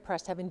very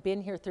impressed, having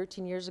been here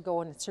 13 years ago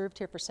and served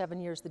here for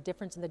 7 years, the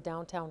difference in the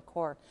downtown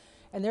core.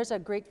 And there's a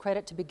great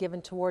credit to be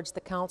given towards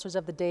the councillors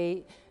of the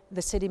day,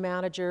 the city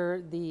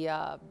manager, the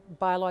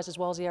bylaws, as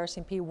well as the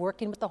RCMP,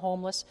 working with the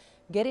homeless,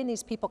 getting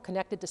these people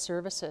connected to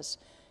services.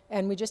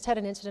 And we just had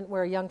an incident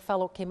where a young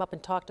fellow came up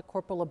and talked to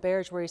Corporal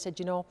LeBerge, where he said,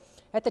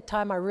 at the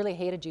time I really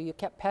hated you. You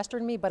kept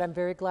pestering me, but I'm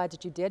very glad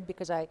that you did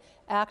because I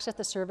accessed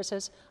the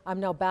services.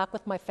 I'm now back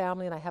with my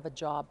family and I have a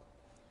job.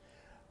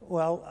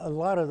 Well, a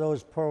lot of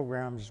those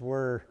programs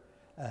were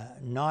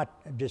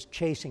not just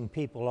chasing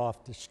people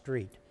off the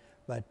street,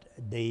 but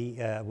we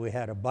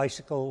had a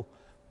bicycle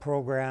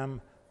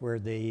program where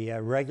they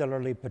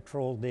regularly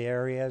patrolled the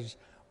areas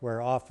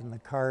where often the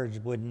cars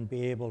wouldn't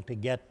be able to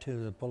get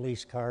to the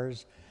police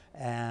cars,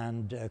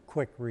 and a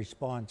quick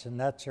response, and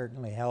that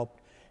certainly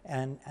helped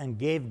and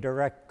gave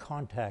direct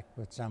contact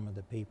with some of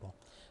the people.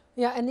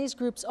 Yeah, and these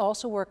groups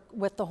also work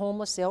with the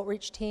homeless, the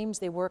outreach teams.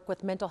 They work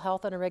with mental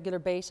health on a regular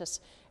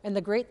basis. And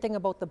the great thing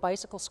about the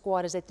Bicycle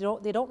Squad is that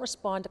they don't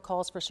respond to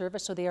calls for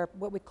service, so they are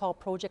what we call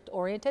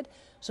project-oriented.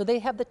 So they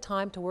have the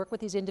time to work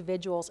with these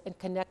individuals and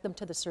connect them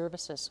to the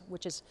services,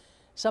 which is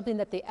something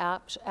that they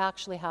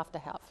actually have to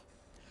have.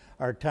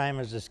 Our time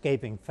is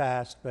escaping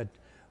fast, but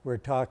we're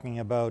talking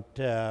about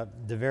the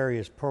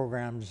various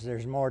programs.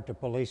 There's more to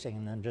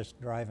policing than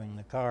just driving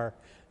the car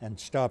and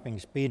stopping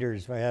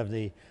speeders. We have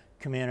the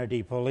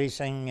community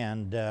policing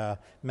and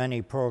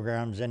many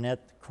programs in it,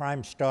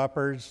 Crime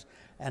Stoppers,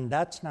 and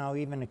that's now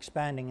even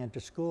expanding into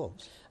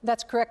schools.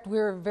 That's correct. We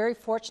were very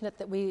fortunate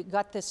that we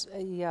got this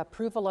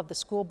approval of the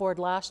school board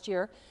last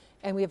year,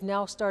 and we have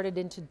now started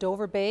into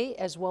Dover Bay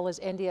as well as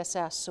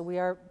NDSS. So we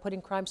are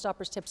putting Crime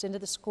Stoppers tips into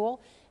the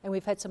school, and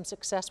we've had some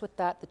success with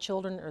that. The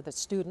children or the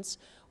students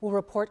will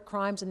report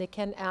crimes, and they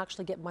can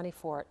actually get money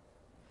for it.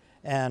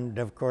 And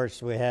of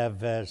course, we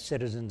have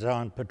Citizens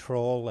on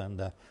Patrol and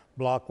the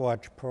Block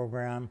Watch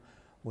program.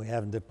 We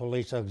have the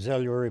Police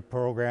Auxiliary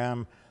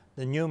program,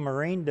 the new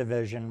Marine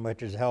Division,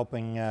 which is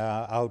helping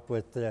out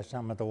with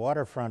some of the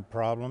waterfront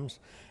problems,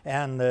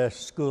 and the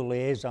school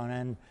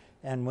liaison.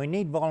 And we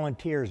need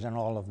volunteers in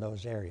all of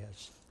those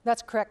areas.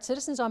 That's correct.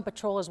 Citizens on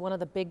Patrol is one of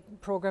the big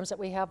programs that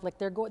we have. Like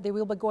they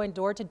will be going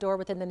door to door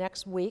within the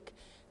next week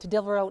to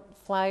deliver out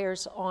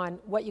flyers on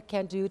what you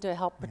can do to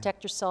help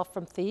protect yourself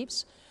from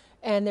thieves.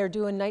 And they're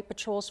doing night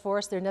patrols for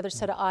us. They're another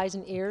set of eyes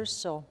and ears,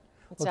 so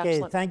it's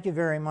excellent. Thank you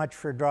very much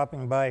for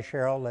dropping by,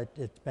 Sheryl.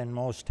 It's been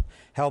most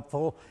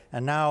helpful.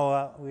 And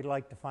now we'd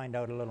like to find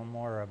out a little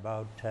more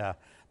about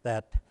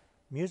that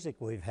music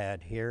we've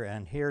had here.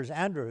 And here's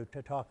Andrew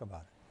to talk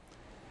about it.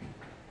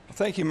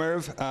 Thank you,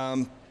 Merv.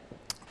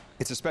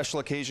 It's a special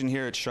occasion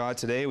here at Shaw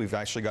today. We've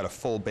actually got a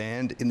full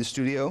band in the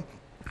studio.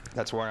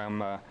 That's why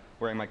I'm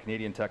wearing my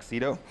Canadian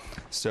tuxedo.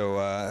 So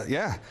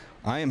yeah,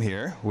 I am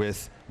here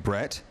with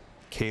Brett,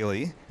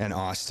 Kaylee, and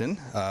Austin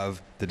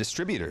of the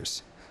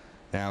Distributors.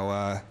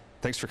 Now,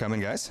 thanks for coming,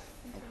 guys.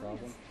 No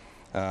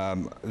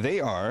problem.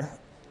 They are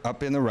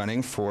up in the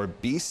running for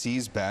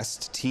BC's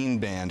Best Teen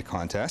Band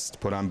Contest,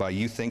 put on by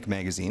You Think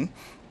magazine.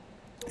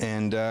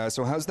 And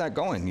so how's that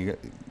going?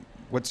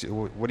 What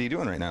are you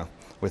doing right now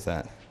with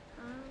that?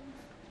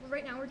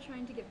 Right now we're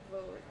trying to get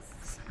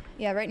votes.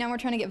 Yeah, right now we're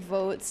trying to get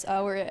votes.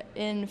 We're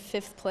in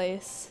 5th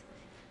place.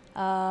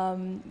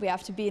 We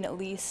have to be in at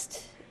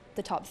least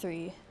the top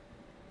 3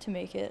 to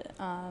make it,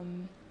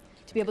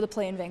 to be able to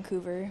play in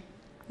Vancouver.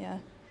 Yeah.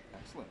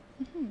 Excellent.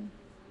 Mm-hmm.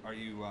 Are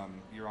you,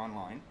 you're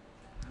online?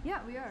 Yeah,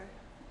 we are.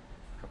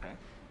 Okay.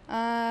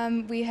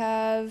 We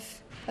have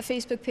a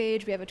Facebook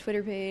page, we have a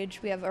Twitter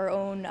page, we have our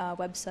own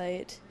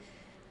website.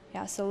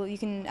 Yeah, so you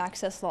can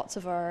access lots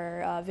of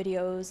our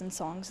videos and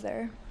songs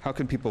there. How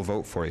can people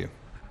vote for you?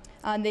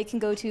 They can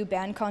go to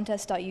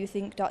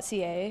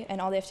bandcontest.youthink.ca, and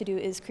all they have to do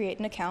is create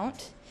an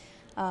account,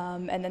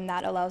 and then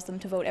that allows them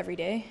to vote every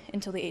day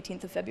until the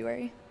 18th of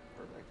February.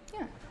 Perfect.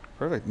 Yeah.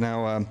 Perfect.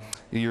 Now,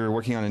 you're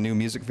working on a new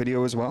music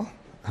video as well.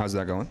 How's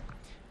that going?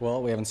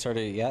 Well, we haven't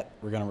started it yet.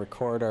 We're going to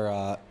record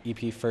our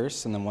EP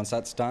first, and then once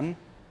that's done,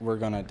 we're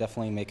going to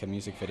definitely make a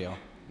music video.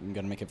 We're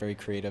going to make it very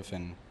creative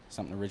and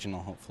something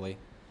original, hopefully.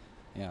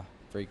 Yeah,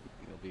 it'll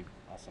be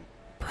awesome.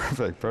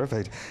 Perfect,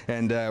 perfect.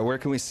 And where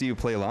can we see you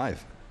play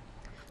live?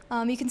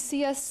 You can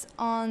see us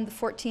on the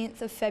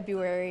 14th of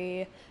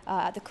February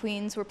at the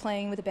Queens. We're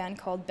playing with a band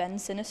called Ben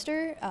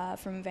Sinister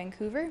from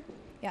Vancouver.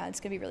 Yeah, it's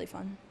going to be really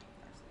fun.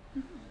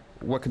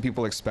 What can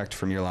people expect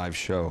from your live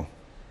show?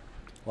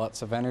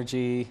 Lots of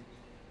energy,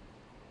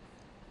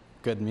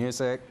 good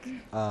music.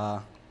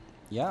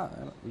 Yeah,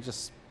 we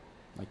just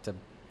like to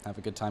have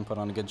a good time, put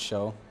on a good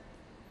show.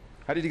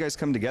 How did you guys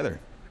come together?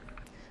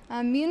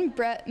 Me and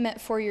Brett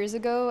met 4 years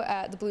ago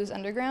at the Blues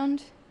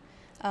Underground.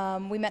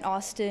 We met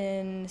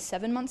Austin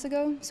 7 months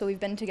ago, so we've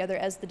been together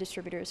as the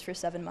Distributors for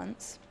 7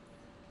 months.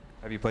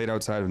 Have you played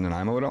outside of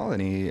Nanaimo at all?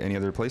 Any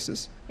other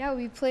places? Yeah,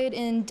 we played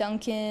in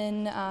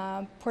Duncan,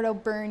 Port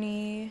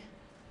Alberni.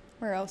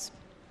 Where else?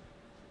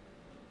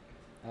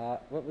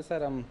 What was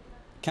that?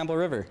 Campbell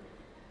River,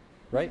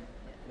 right?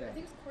 Yeah. I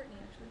think it's Courtney,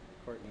 actually.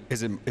 Courtney.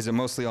 Is it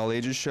mostly all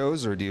ages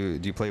shows, or do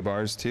you play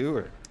bars too?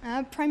 Or?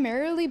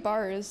 Primarily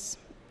bars.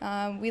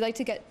 We like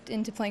to get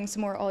into playing some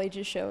more all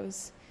ages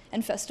shows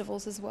and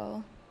festivals as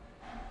well.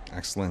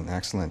 Excellent,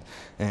 excellent.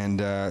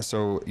 And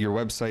so your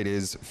website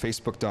is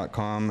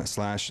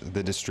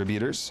facebook.com/The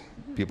Distributors.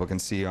 People can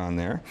see you on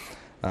there.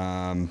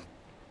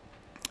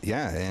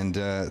 Yeah, and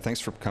thanks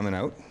for coming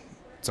out.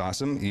 It's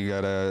awesome. You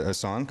got a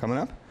song coming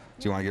up?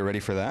 Do you want to get ready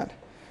for that?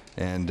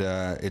 And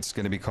it's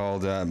going to be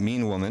called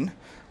Mean Woman,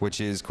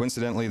 which is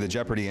coincidentally the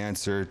Jeopardy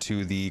answer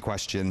to the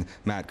question,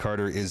 Matt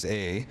Carter is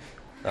a.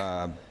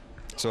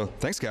 So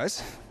thanks,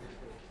 guys.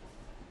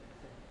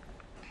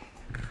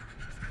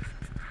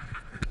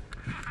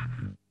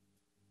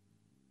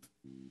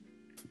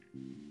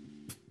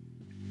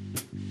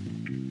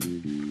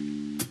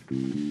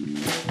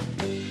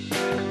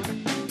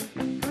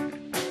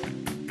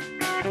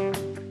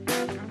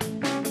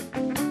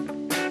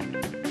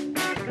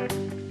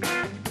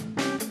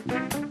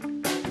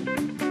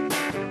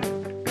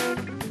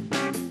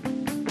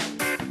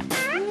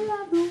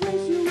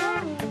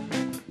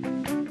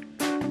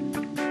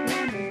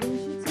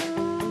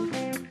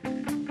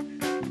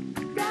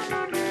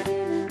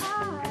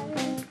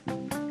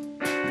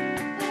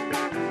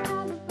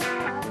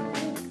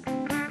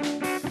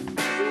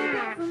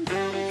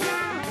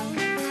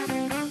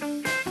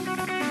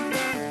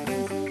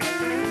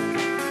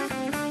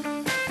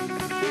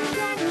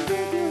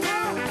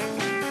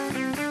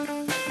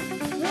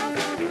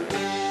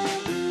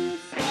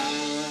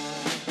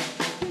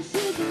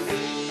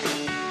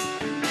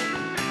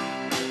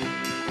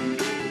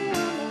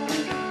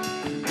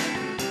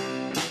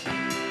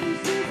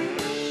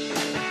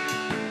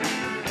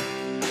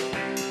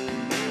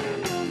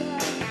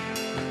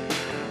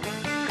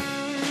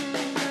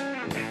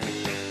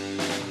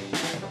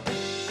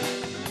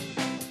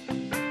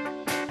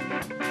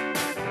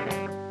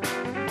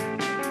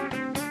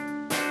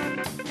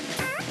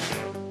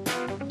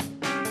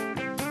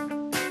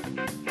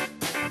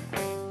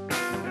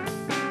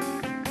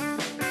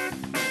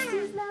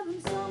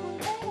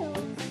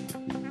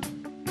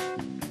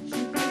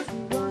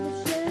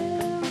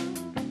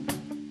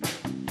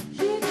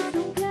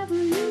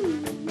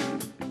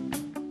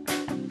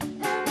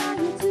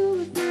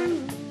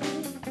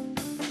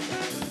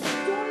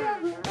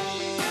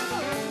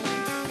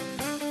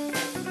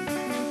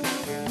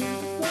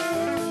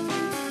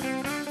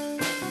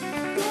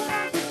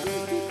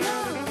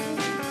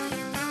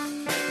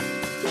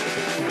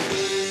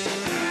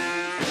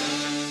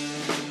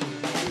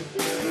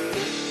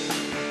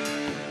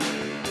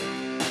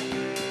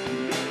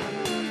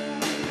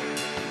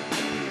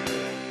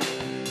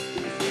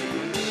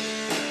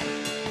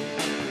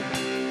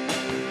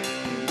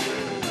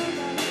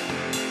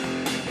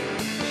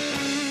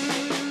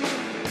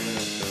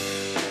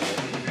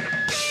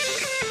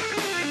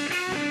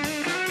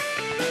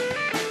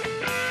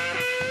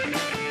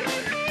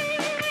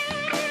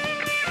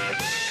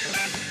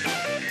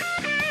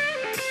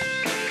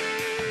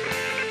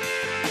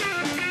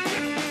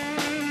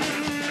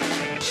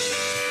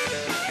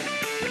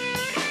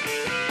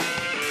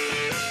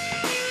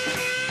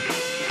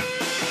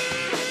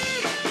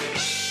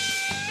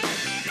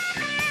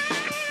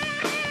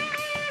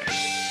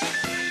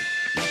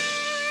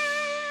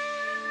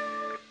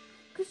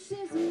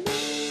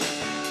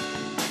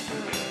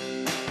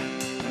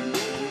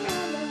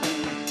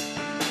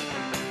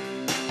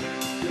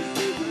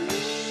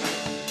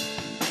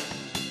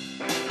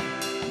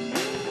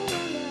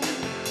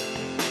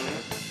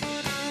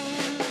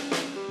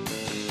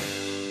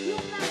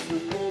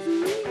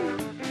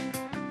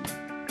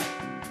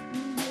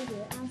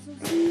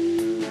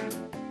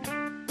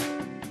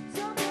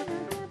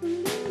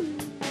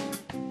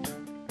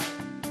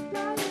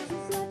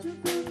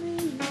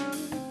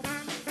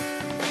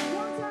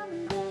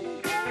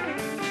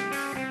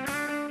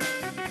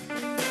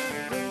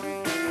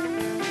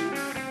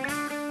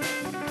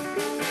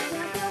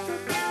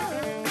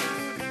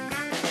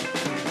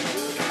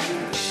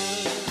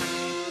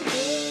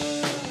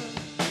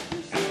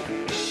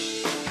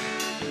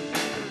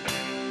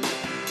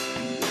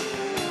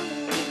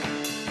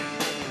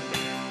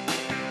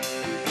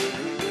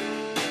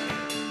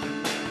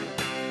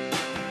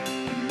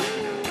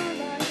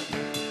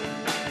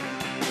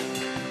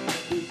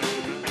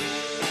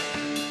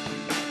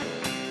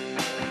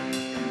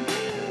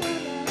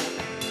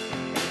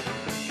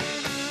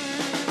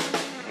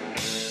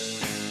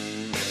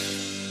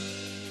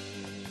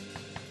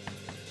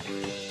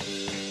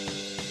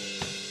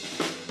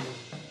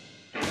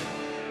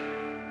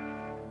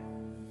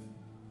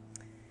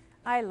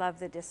 I love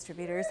the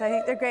Distributors. I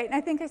think they're great. And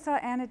I think I saw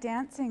Anna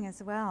dancing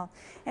as well.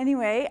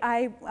 Anyway,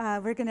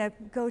 we're going to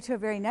go to a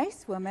very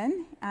nice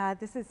woman.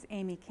 This is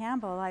Amy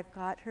Campbell. I've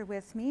got her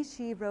with me.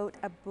 She wrote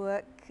a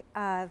book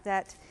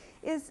that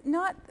is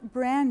not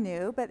brand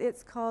new, but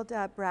it's called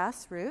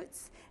Brass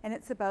Roots, and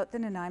it's about the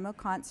Nanaimo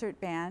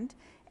Concert Band.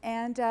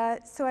 And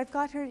so I've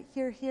got her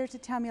here to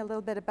tell me a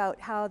little bit about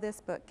how this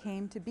book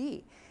came to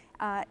be.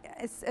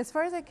 As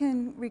far as I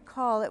can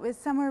recall, it was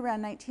somewhere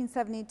around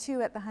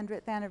 1972 at the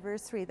 100th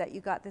anniversary that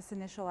you got this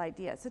initial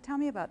idea. So tell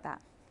me about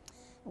that.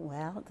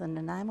 Well, the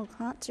Nanaimo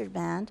Concert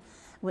Band,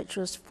 which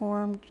was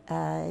formed in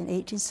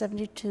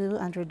 1872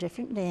 under a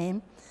different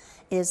name,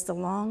 is the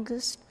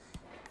longest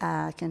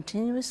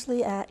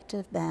continuously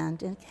active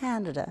band in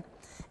Canada.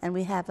 And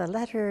we have a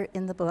letter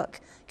in the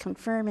book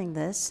confirming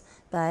this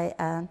by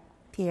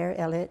Pierre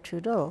Elliott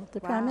Trudeau,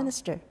 the Prime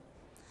Minister.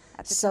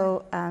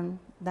 So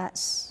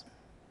that's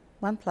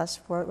 1+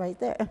 for it right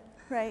there.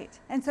 Right.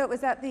 And so it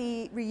was at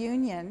the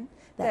reunion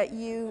that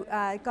you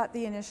got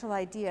the initial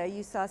idea.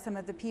 You saw some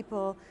of the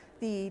people,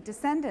 the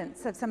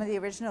descendants of some of the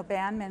original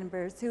band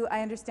members who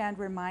I understand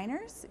were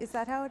miners. Is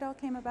that how it all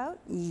came about?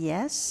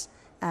 Yes.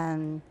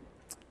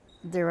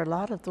 There are a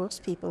lot of those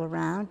people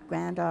around,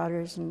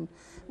 granddaughters and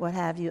what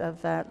have you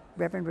of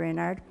Reverend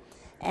Brainerd.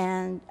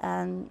 And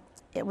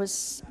it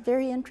was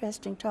very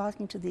interesting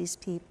talking to these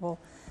people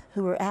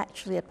who were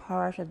actually a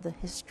part of the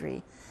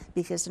history,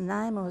 because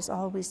Nanaimo has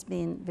always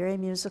been very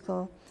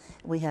musical.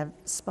 We have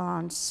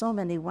spawned so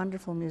many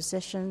wonderful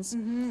musicians,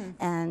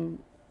 and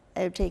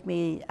it would take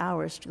me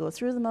hours to go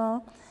through them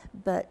all,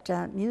 but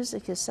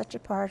music is such a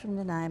part of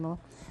Nanaimo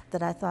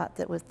that I thought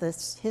that with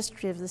this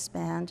history of this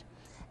band,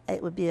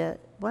 it would be a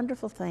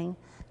wonderful thing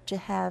to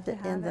have it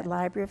in the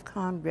Library of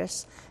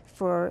Congress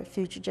for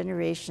future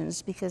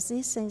generations, because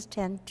these things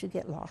tend to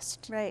get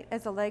lost. Right,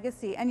 as a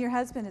legacy. And your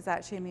husband is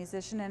actually a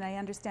musician, and I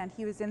understand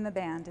he was in the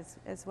band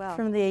as well.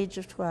 From the age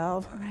of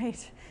 12.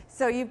 Right.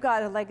 So you've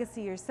got a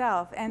legacy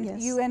yourself. And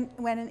yes. You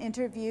went and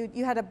interviewed,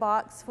 you had a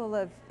box full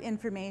of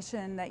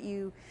information that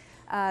you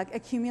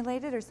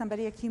accumulated, or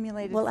somebody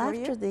accumulated for you? Well,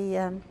 after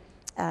the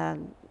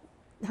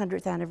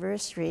 100th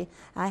anniversary,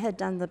 I had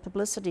done the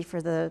publicity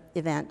for the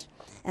event.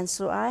 And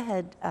so I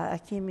had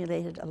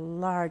accumulated a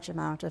large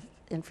amount of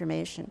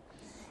information.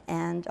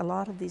 And a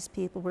lot of these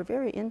people were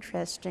very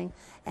interesting,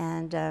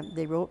 and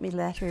they wrote me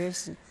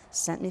letters and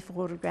sent me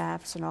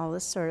photographs and all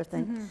this sort of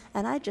thing.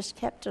 And I just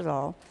kept it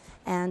all.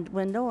 And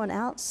when no one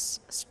else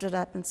stood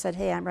up and said,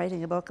 hey, I'm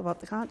writing a book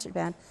about the concert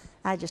band,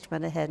 I just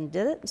went ahead and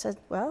did it and said,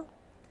 well.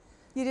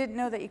 You didn't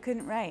know that you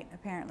couldn't write,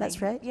 apparently.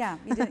 That's right. Yeah,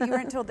 you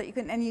weren't told that you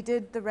couldn't. And you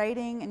did the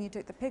writing, and you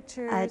took the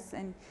pictures,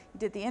 and you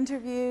did the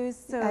interviews.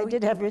 So I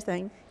did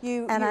everything.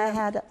 And I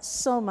had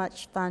so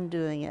much fun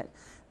doing it.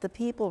 The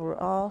people were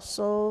all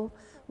so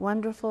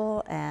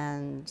wonderful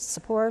and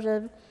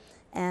supportive,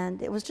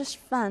 and it was just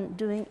fun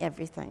doing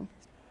everything.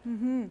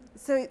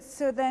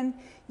 So then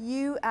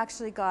you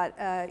actually got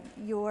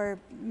your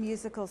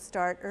musical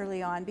start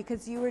early on,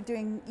 because you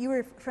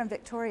were from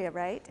Victoria,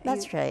 right?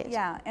 That's right.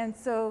 Yeah, and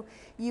so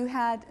you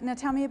had, now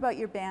tell me about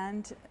your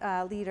band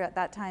leader at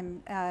that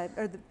time,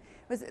 or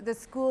the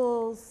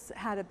schools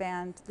had a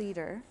band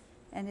leader,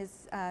 and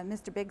his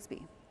Mr.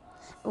 Bigsby.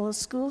 Well,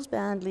 school's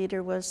band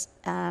leader was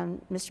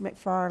Mr.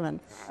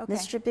 McFarlane. Okay.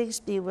 Mr.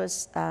 Bigsby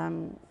was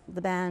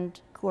the band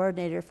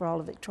coordinator for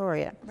all of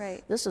Victoria.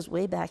 Right. This was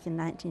way back in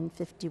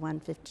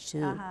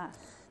 1951-52,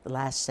 the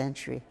last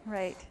century.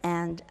 Right.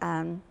 And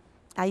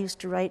I used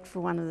to write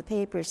for one of the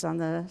papers on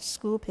the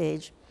school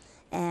page,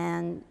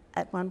 and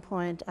at one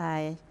point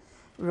I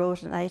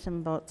wrote an item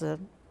about the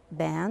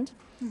band,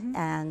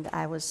 and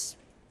I was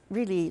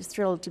really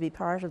thrilled to be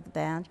part of the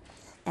band.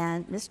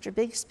 And Mr.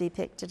 Bigsby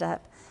picked it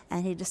up,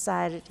 and he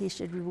decided he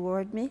should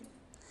reward me.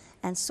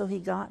 And so he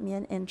got me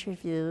an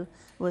interview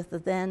with the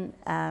then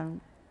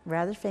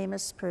rather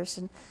famous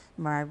person,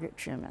 Margaret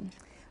Truman.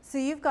 So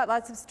you've got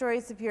lots of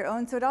stories of your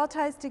own, so it all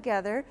ties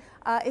together.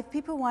 If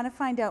people want to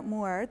find out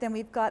more, then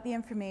we've got the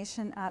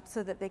information up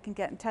so that they can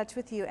get in touch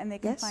with you, and they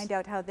can find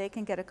out how they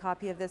can get a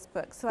copy of this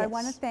book. So I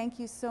want to thank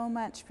you so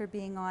much for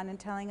being on and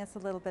telling us a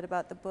little bit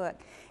about the book.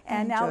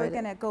 And now we're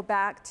going to go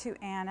back to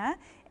Anna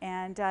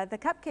and the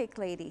Cupcake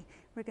Lady.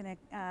 We're going to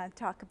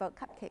talk about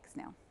cupcakes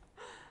now.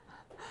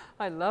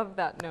 I love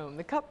that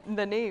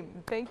the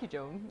name. Thank you,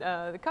 Joan.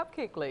 The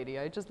Cupcake Lady,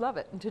 I just love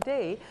it. And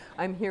today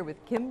I'm here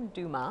with Kim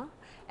Dumas,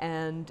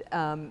 and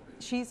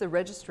she's a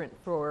registrant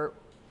for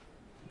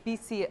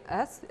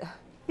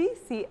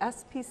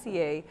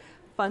BCSPCA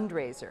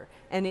fundraiser,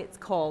 and it's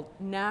called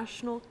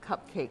National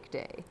Cupcake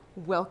Day.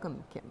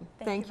 Welcome, Kim.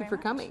 Thank you for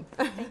coming.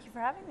 Thank you for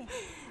having me.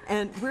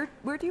 And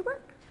where do you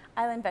work?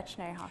 Island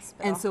Veterinary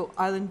Hospital. And so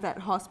Island Vet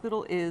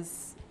Hospital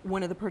is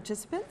one of the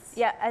participants?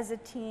 Yeah, as a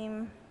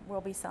team, we'll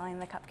be selling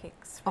the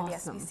cupcakes for the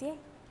SPCA.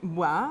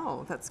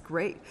 Wow, that's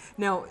great.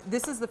 Now,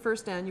 this is the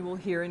first annual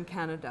here in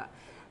Canada.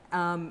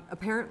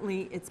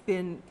 Apparently, it's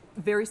been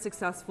very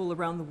successful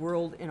around the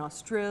world in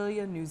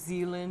Australia, New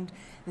Zealand,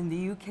 and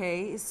the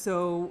UK.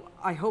 So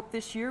I hope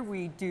this year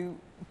we do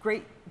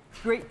great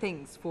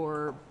things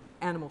for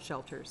animal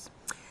shelters.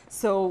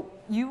 So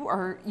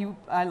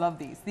I love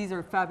these. These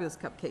are fabulous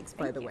cupcakes,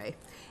 by the way.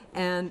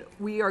 And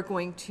we are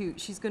going to,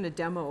 she's going to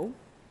demo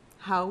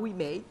how we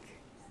make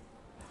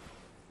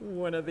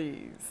one of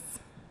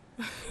these.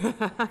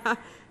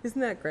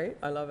 Isn't that great?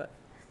 I love it.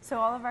 So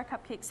all of our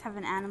cupcakes have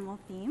an animal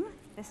theme.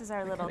 This is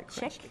our little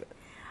chick.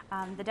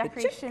 The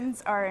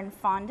decorations are in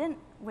fondant,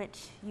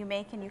 which you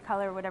make and you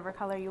color whatever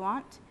color you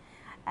want.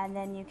 And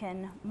then you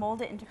can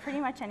mold it into pretty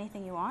much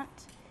anything you want.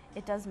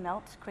 It does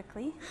melt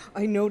quickly.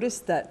 I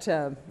noticed that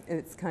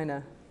it's kind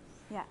of,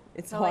 yeah,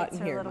 it's hot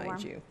in here,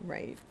 mind you.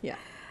 Right, yeah.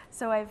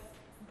 So I've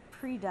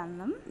pre-done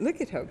them.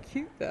 Look at how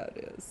cute that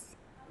is.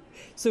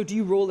 So do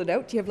you roll it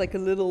out? Do you have like a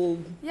little...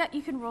 Yeah,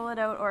 you can roll it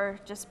out or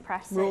just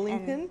press rolling it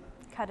and pin?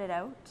 Cut it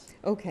out.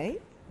 Okay.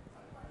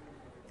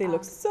 They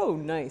look so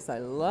nice. I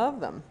love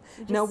them.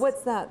 Now,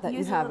 what's that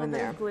you have in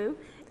there? Use a little bit of glue.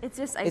 It's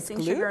just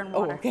icing, sugar, and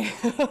water. Oh, okay.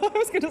 I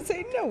was going to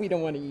say, no, we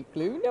don't want to eat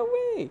glue. No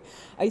way.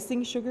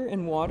 Icing, sugar,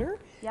 and water?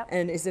 Yep.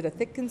 And is it a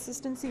thick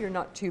consistency or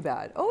not too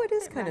bad? Oh, it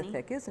is kind of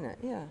thick, isn't it?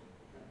 Yeah.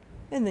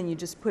 And then you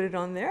just put it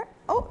on there.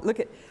 Oh, look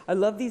at, I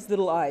love these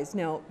little eyes.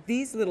 Now,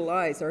 these little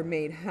eyes are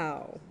made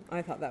how?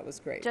 I thought that was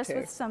great, just too.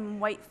 with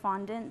some white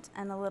fondant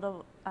and a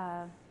little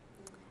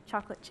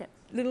chocolate chip.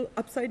 Little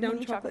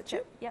upside-down chocolate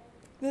chip? Yep.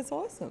 That's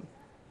awesome.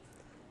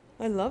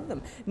 I love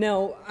them.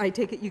 Now, I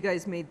take it you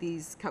guys made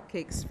these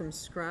cupcakes from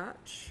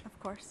scratch? Of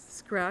course.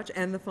 Scratch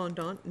and the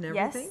fondant and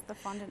everything? Yes, the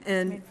fondant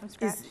is made from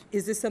scratch.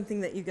 Is this something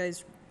that you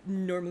guys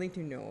normally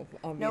do? No,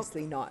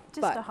 obviously not.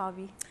 Just a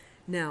hobby.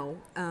 Now,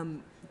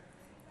 it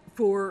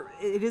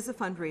is a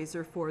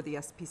fundraiser for the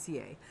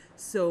SPCA.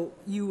 So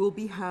you will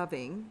be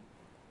selling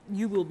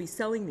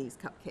these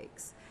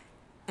cupcakes.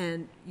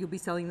 And you'll be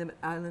selling them at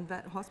Island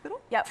Vet Hospital?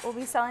 Yep, we'll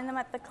be selling them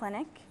at the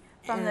clinic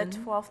from the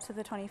 12th to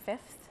the 25th.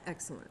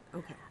 Excellent,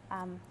 okay.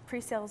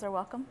 Pre-sales are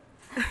welcome.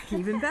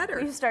 Even better.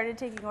 We've started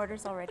taking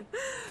orders already.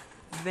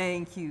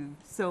 Thank you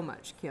so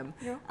much, Kim.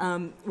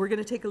 We're going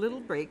to take a little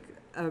break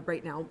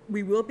right now.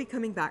 We will be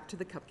coming back to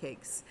the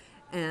cupcakes.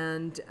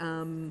 And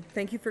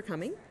thank you for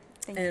coming.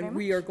 Thank you very much.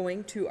 We are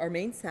going to our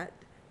main set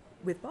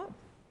with Bob.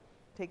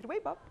 Take it away,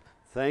 Bob.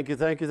 Thank you,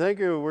 thank you, thank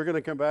you. We're going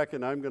to come back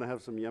and I'm going to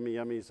have some yummy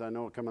yummies, I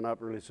know, coming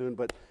up really soon.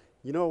 But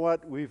you know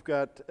what? We've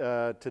got,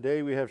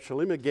 today we have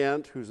Shalima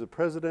Gant, who's the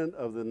president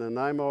of the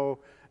Nanaimo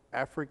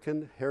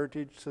African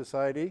Heritage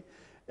Society,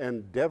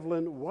 and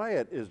Devlin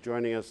Wyatt is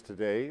joining us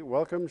today.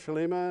 Welcome,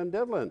 Shalima and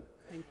Devlin.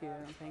 Thank you,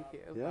 thank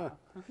you. Yeah.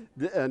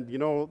 And you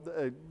know,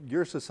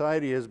 your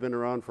society has been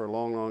around for a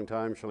long, long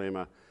time,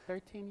 Shalima.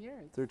 13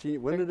 years.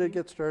 13. When did it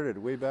get started?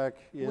 Way back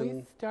in?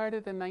 We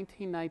started in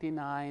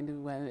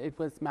 1999 when it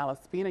was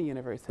Malaspina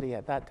University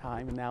at that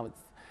time, and now it's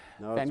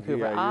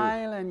Vancouver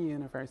Island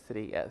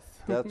University, yes.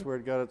 That's where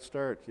it got its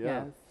start,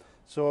 yeah. Yes.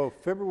 So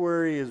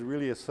February is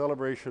really a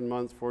celebration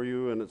month for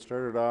you, and it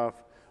started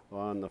off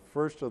on the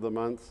first of the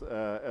month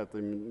at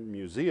the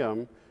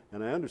museum.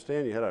 And I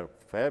understand you had a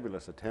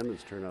fabulous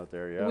attendance turnout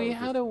there. Yeah, we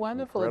had a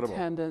wonderful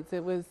attendance.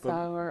 It was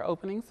our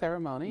opening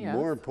ceremony, yes.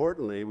 More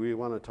importantly, we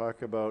want to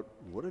talk about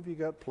what have you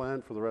got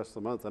planned for the rest of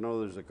the month? I know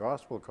there's a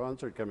gospel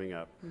concert coming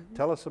up.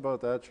 Tell us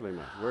about that,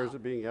 Shalima. Where is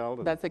it being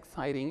held? That's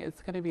exciting.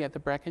 It's going to be at the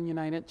Brecon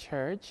United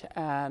Church,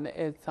 and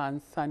it's on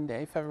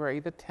Sunday, February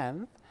the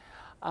 10th.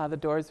 The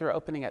doors are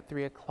opening at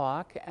 3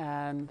 o'clock,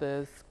 and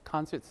the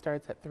concert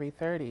starts at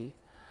 3:30.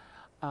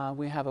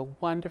 We have a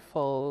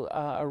wonderful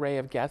array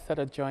of guests that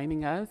are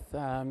joining us.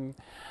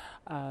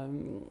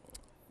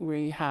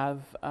 We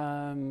have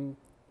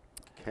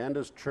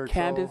Candace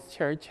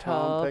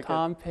Churchill,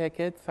 Tom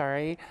Pickett,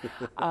 sorry. She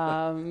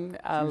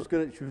was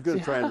going to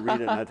try and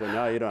read it, and I said,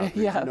 no, you don't have to.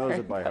 She knows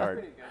it by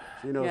heart.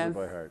 She knows it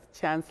by heart.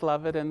 Chance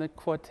Lovett and the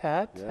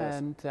quartet,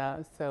 and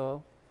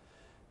so.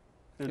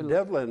 And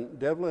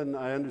Devlin,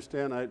 I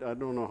understand, I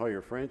don't know how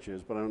your French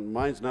is, but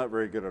mine's not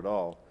very good at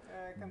all.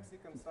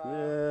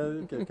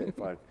 Yeah, okay,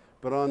 fine.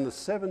 But on the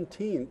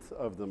 17th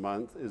of the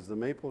month is the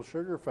Maple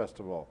Sugar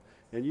Festival,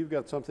 and you've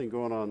got something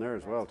going on there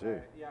as well,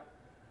 too. Yeah.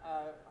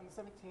 On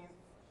the 17th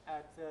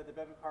at the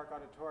Bevan Park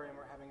Auditorium,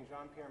 we're having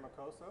Jean-Pierre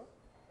Macoso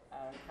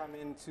come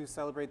in to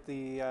celebrate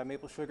the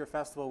Maple Sugar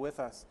Festival with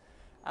us.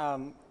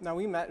 Now,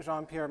 we met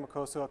Jean-Pierre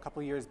Macoso a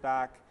couple years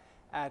back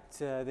at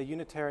the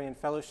Unitarian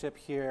Fellowship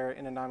here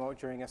in Nanaimo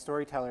during a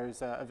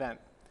storytellers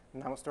event,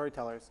 Nanaimo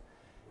Storytellers.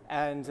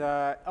 And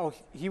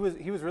he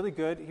was really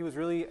good. He was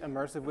really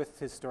immersive with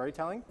his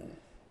storytelling.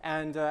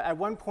 And at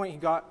one point he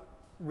got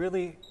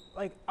really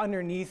like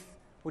underneath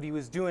what he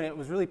was doing. It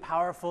was really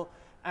powerful.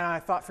 And I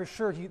thought for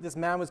sure this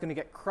man was going to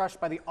get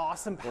crushed by the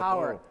awesome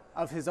power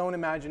of his own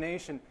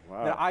imagination.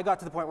 Wow. That I got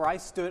to the point where I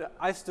stood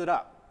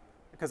up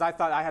because I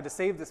thought I had to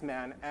save this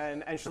man.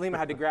 And Shalima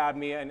had to grab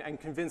me and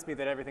convince me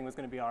that everything was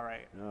going to be all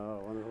right. Oh,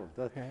 wonderful.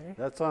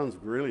 That sounds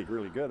really,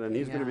 really good. And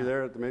he's going to be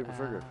there at the Maple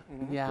Sugar.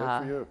 Yeah.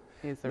 Good for you.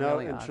 He's now,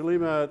 really and awesome.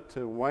 Shalima,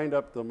 to wind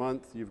up the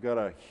month, you've got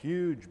a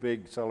huge,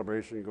 big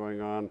celebration going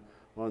on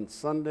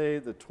Sunday,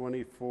 the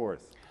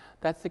 24th.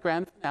 That's the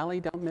grand finale.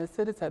 Don't miss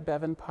it. It's at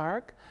Bevan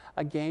Park.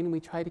 Again,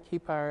 we try to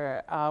keep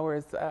our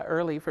hours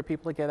early for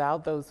people to get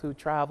out, those who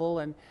travel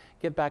and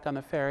get back on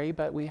the ferry.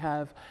 But we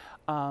have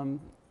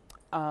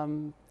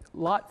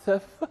lots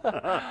of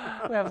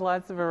we have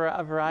lots of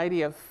a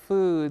variety of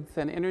foods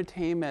and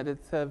entertainment.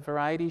 It's a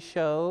variety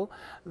show.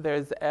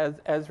 There's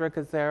Ezra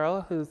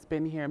Gazzaro, who's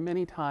been here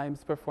many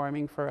times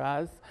performing for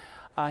us.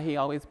 He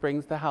always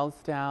brings the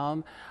house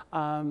down.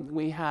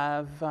 We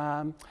have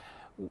sorry.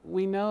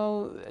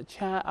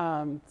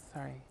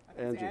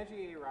 It's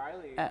Angie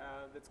Riley.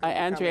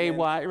 Angie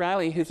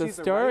Riley, who's a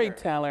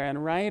storyteller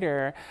and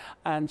writer,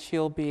 and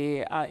she'll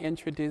be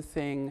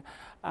introducing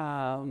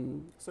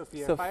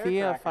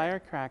Sophia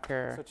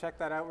Firecracker. So check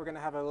that out. We're going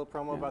to have a little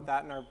promo about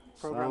that in our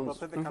program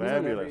booklet that comes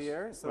out every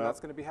year. So that's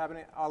going to be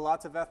happening.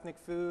 Lots of ethnic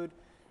food,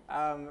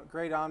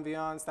 great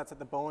ambiance. That's at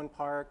the Bowen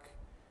Park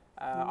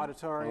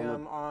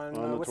Auditorium on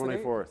the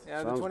 24th.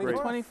 Yeah, Sounds the 24th. great.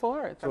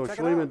 24th. So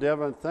Shalima and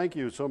Devon, thank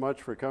you so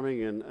much for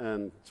coming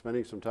and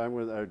spending some time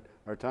with us.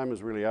 Our time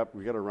is really up.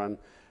 We got to run.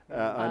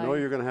 I know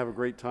you're going to have a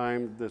great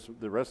time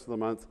the rest of the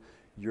month.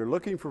 You're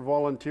looking for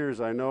volunteers,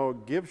 I know.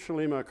 Give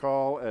Shalima a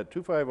call at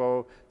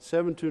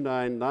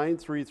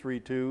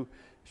 250-729-9332.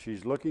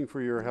 She's looking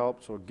for your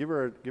help, so give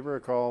her a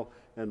call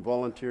and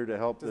volunteer to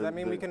help. Does that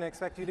mean we can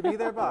expect you to be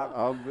there,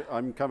 Bob?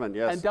 I'm coming,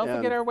 yes. And don't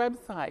forget our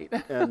website.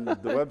 And the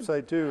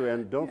website too.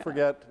 And don't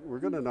forget, we're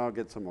going to now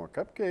get some more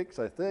cupcakes,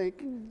 I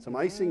think. Some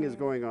icing is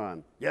going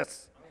on.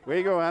 Yes. Way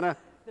you go, Anna.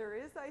 There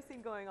is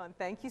icing going on.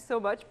 Thank you so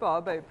much,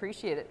 Bob. I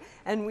appreciate it.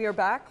 And we are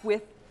back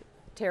with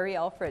Terry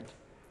Alfred.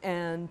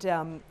 And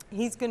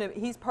he's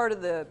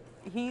a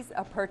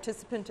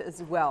participant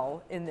as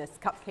well in this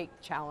cupcake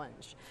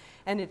challenge.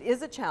 And it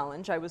is a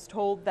challenge. I was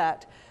told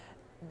that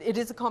it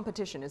is a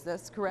competition. Is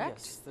this correct?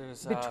 Yes,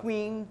 there's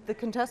between the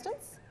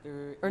contestants?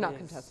 Or not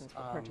contestants,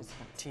 but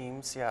participants.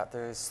 Teams, yeah.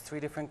 There's 3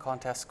 different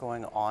contests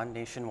going on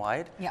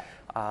nationwide. Yeah.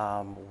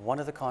 One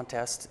of the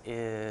contests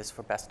is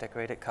for best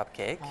decorated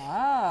cupcake.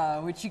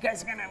 Which you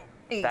guys are gonna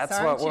ace, That's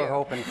aren't what we're you?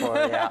 hoping for,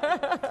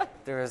 yeah.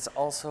 There is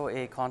also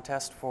a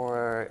contest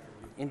for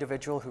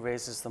individual who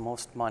raises the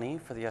most money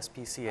for the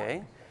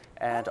SPCA,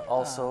 and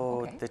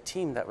also the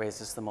team that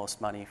raises the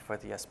most money for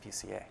the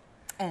SPCA.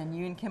 And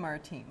you and Kim are a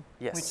team,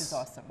 Yes, which is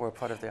awesome. We're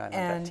part of the Island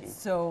Vet team. And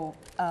so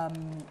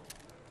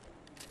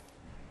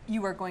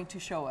you are going to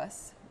show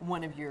us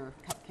one of your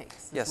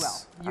cupcakes as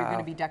well. You're going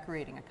to be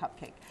decorating a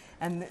cupcake.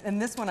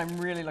 And this one I'm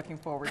really looking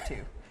forward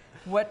to.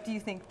 What do you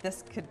think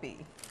this could be?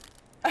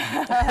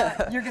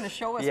 You're going to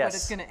show us what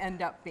it's going to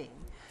end up being.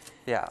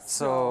 Yeah,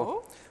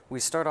 so we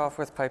start off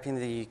with piping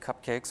the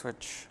cupcakes,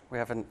 which we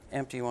have an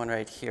empty one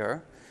right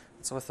here.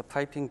 So with the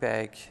piping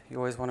bag, you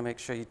always want to make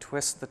sure you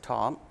twist the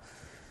top,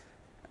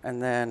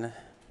 and then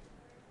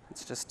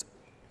it's just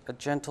a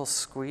gentle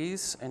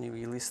squeeze, and you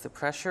release the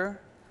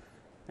pressure,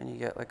 and you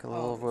get like a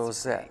little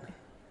rosette. Great.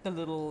 The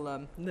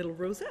little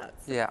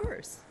rosettes, yeah. Of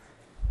course,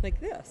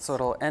 like this. So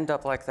it'll end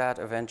up like that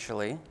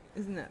eventually.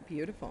 Isn't that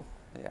beautiful?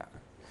 Yeah.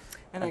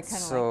 And I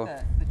kind of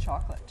like the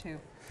chocolate too.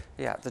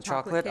 Yeah, the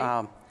chocolate.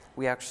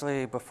 We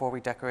actually, before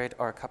we decorate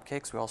our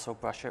cupcakes, we also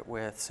brush it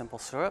with simple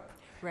syrup.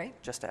 Right.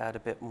 Just to add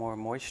a bit more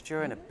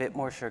moisture and a bit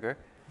more sugar.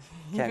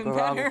 Can't go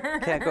wrong.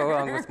 Can't go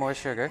wrong with more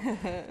sugar.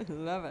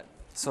 Love it.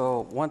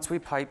 So once we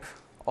pipe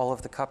all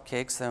of the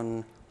cupcakes,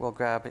 then we'll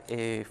grab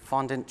a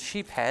fondant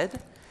sheep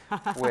head,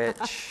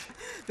 which...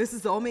 This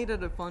is all made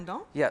out of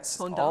fondant? Yes,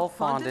 all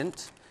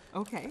fondant.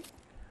 Okay.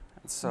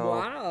 So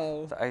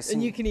wow. The icing,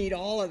 and you can eat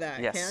all of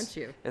that, yes, can't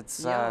you?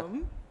 It's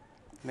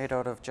made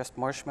out of just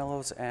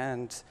marshmallows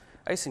and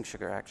icing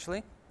sugar,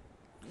 actually.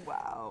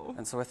 Wow.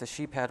 And so with the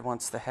sheep head,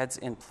 once the head's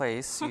in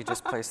place, you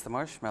just place the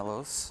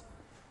marshmallows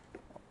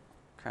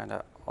kind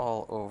of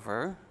all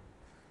over.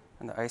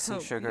 And the icing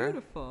sugar,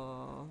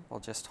 beautiful. We'll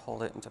just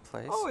hold it into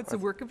place. Oh, it's a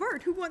work of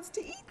art. Who wants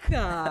to eat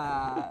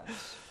that?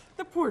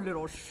 The poor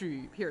little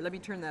sheep. Here, let me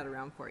turn that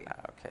around for you.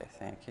 Okay,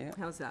 thank you.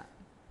 How's that?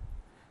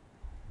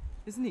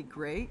 Isn't he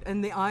great?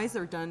 And the eyes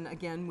are done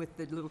again with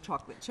the little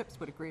chocolate chips.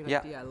 What a great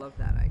idea. I love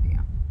that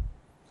idea.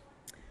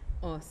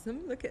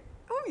 Awesome. Look at,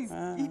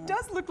 he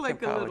does look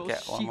like a little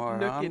sheep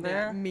looking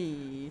at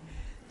me.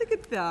 Look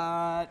at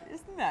that.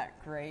 Isn't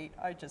that great?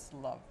 I just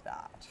love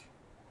that.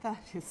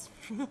 That is.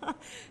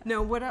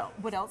 Now,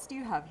 what else do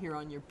you have here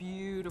on your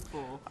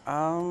beautiful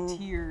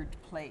tiered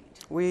plate?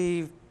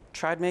 We've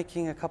tried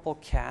making a couple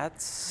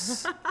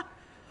cats,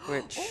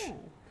 which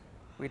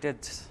we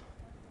did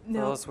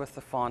those with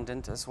the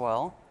fondant as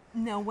well.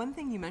 Now, one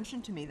thing you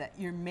mentioned to me that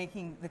you're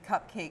making the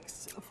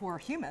cupcakes for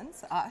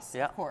humans, us,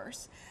 of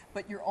course,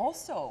 but you're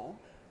also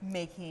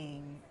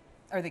making,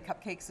 are they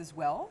cupcakes as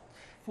well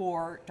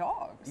for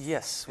dogs?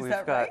 Yes, Is we've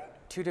that got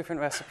right? 2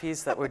 different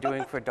recipes that we're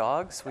doing for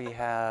dogs. We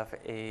have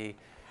a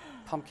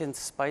pumpkin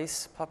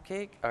spice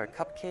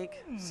cupcake,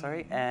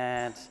 sorry,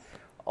 and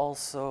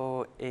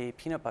also a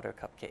peanut butter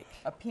cupcake.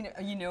 A peanut,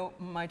 you know,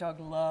 my dog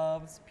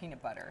loves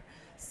peanut butter,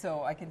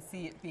 so I can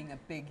see it being a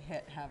big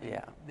hit having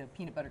the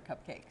peanut butter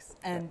cupcakes.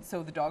 And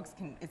so the dogs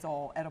can, it's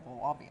all edible,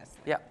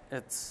 obviously. Yeah,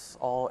 it's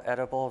all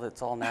edible,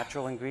 it's all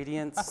natural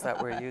ingredients that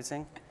we're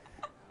using.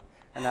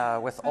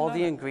 And with all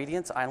the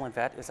ingredients, Island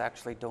Vet is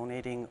actually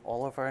donating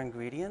all of our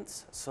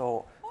ingredients.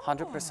 So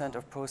 100%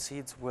 of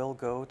proceeds will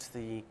go to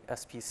the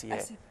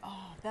SPCA.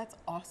 Oh, that's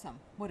awesome.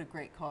 What a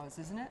great cause,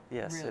 isn't it?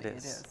 Yes, really, it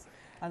is.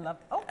 I love,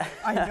 oh,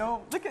 I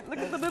know. Look at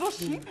the little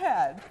sheep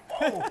head.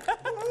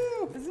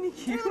 Oh, isn't he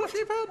cute? Little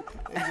sheep head.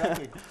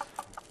 Exactly.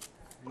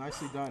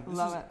 Nicely done.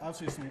 Love it.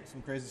 Absolutely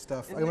some crazy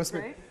stuff. Isn't it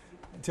great?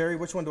 Terry,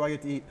 which one do I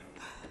get to eat?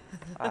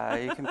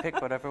 You can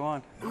pick whatever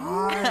one.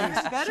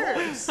 Nice. Better.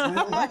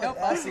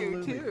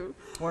 Absolutely. Too.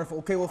 Wonderful.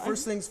 Okay, well,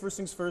 first things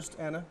first,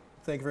 Anna.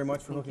 Thank you very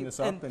much for hooking us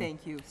up. And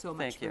thank you so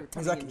much for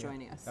coming and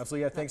joining us.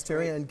 Absolutely, yeah. Thanks,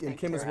 Terry, and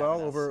Kim as well,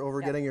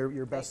 over getting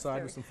your best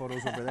side with some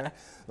photos over there.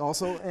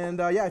 Also, and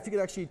yeah, if you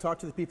could actually talk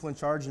to the people in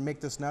charge and make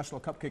this National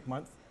Cupcake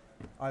Month,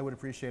 I would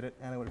appreciate it,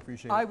 and I would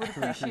appreciate it. I would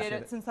appreciate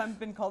it since I've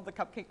been called the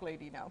Cupcake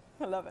Lady now.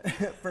 I love it.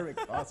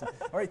 Perfect. Awesome.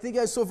 All right, thank you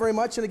guys so very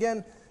much. And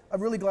again,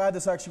 I'm really glad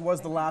this actually was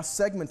the last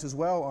segment as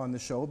well on the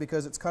show,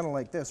 because it's kind of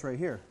like this right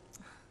here.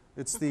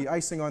 It's the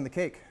icing on the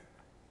cake.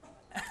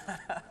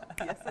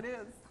 Yes, it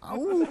is.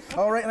 Oh.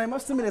 All right, and I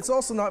must admit, it's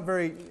also not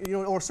very,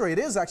 it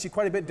is actually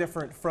quite a bit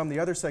different from the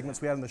other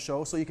segments we had on the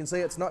show, so you can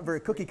say it's not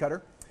very cookie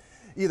cutter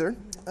either.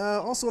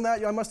 Also in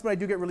that, I must admit, I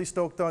do get really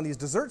stoked on these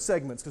dessert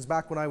segments, because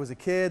back when I was a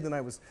kid and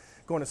I was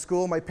going to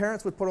school, my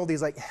parents would put all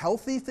these like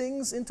healthy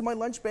things into my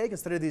lunch bag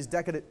instead of these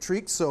decadent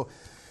treats, so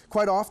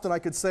quite often I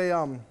could say,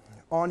 on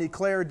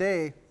Eclair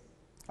Day,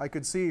 I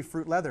could see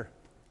fruit leather.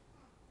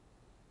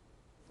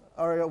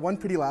 All right, I got one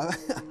pity laugh.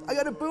 I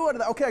got a boo out of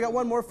that. Okay, I got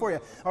one more for you.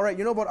 All right,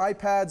 you know about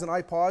iPads and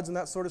iPods and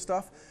that sort of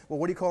stuff? Well,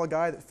 what do you call a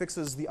guy that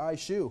fixes the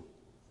iShoe?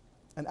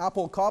 An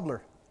apple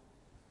cobbler.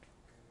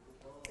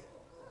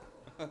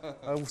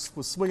 I was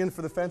swinging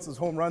for the fences,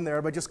 home run there,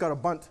 but I just got a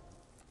bunt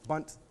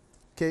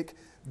cake.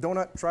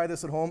 Donut, try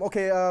this at home.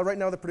 Okay, right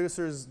now the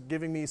producer is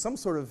giving me some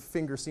sort of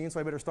finger scene,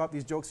 so I better stop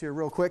these jokes here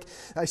real quick.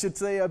 I should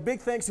say a big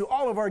thanks to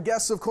all of our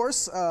guests, of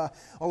course,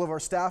 all of our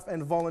staff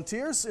and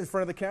volunteers in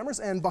front of the cameras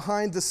and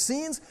behind the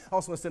scenes. I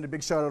also want to send a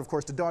big shout out, of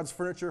course, to Dodd's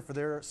Furniture for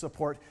their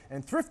support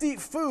and Thrifty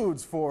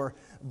Foods for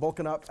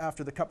bulking up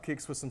after the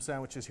cupcakes with some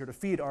sandwiches here to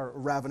feed our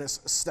ravenous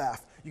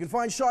staff. You can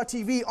find Shaw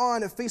TV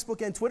on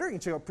Facebook and Twitter. You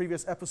can check out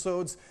previous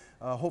episodes,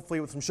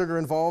 hopefully with some sugar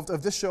involved,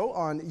 of this show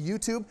on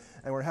YouTube.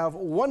 And we're going to have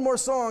one more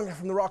song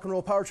from the rock and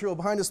roll power trio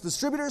behind us,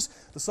 Distributors.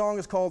 The song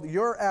is called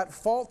You're at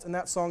Fault, and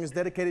that song is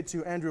dedicated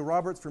to Andrew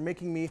Roberts for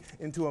making me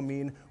into a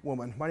mean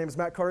woman. My name is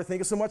Matt Carter. Thank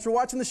you so much for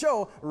watching the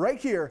show right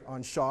here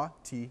on Shaw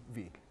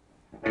TV.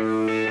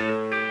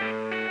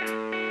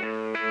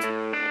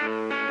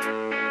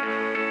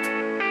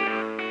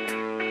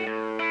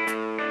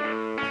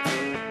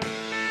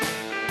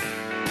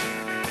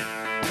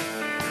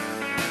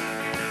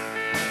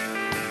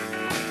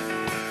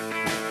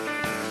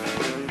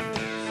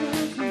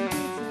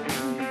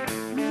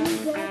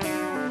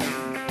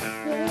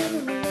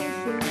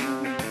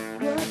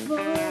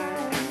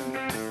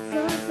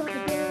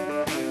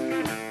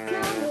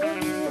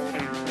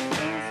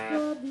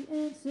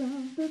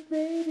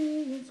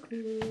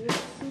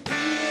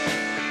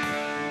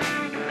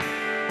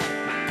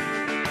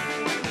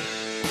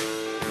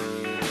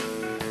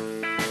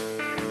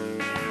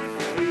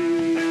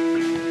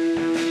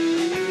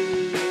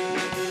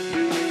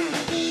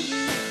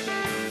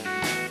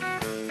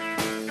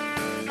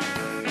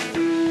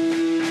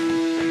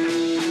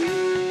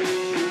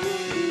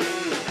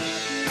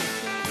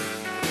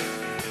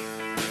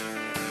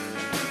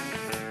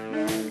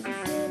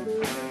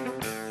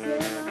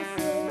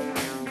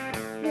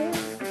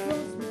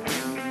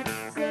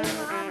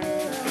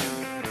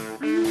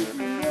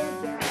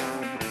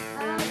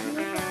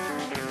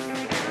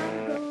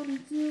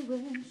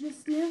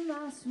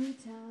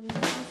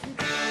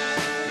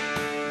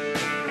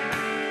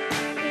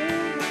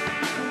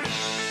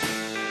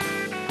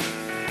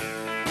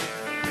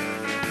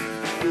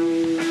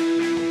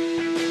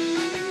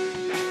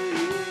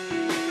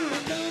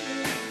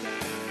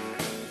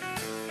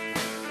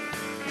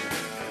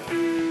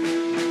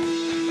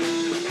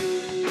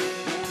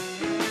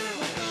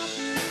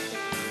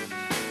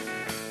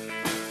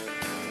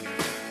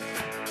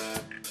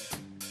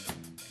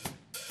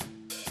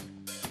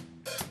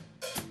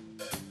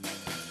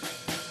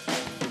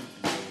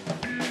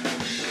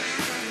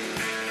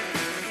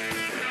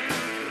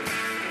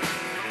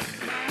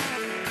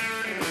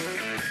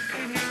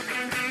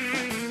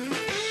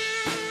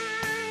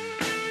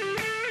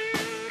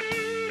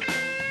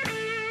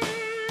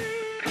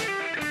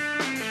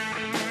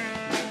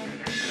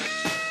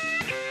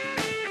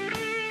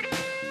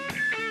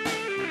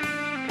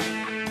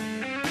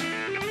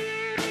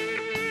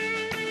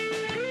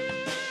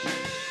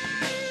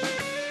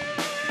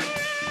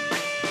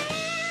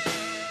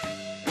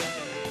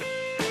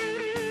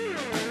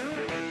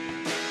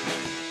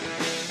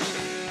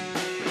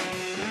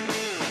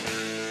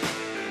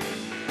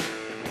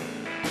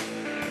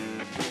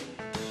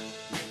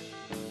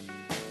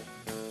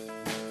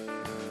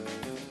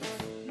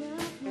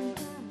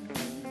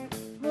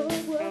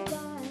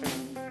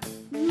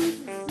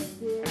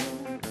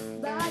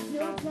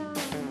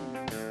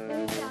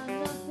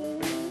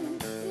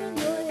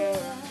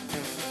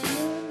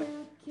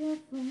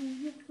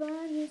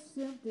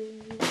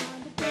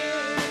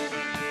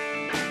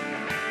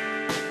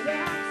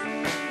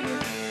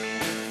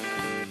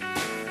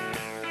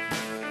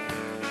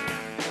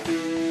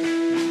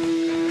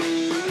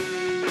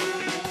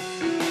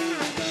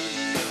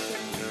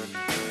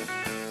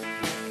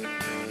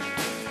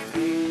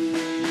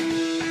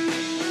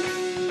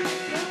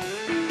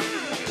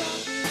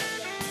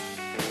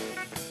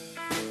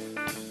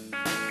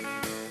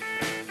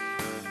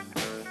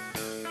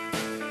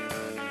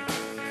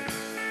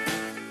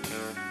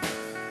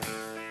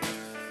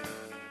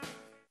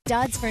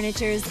 Dodd's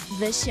Furniture's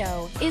The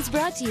Show is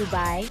brought to you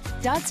by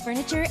Dodd's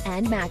Furniture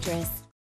and Mattress.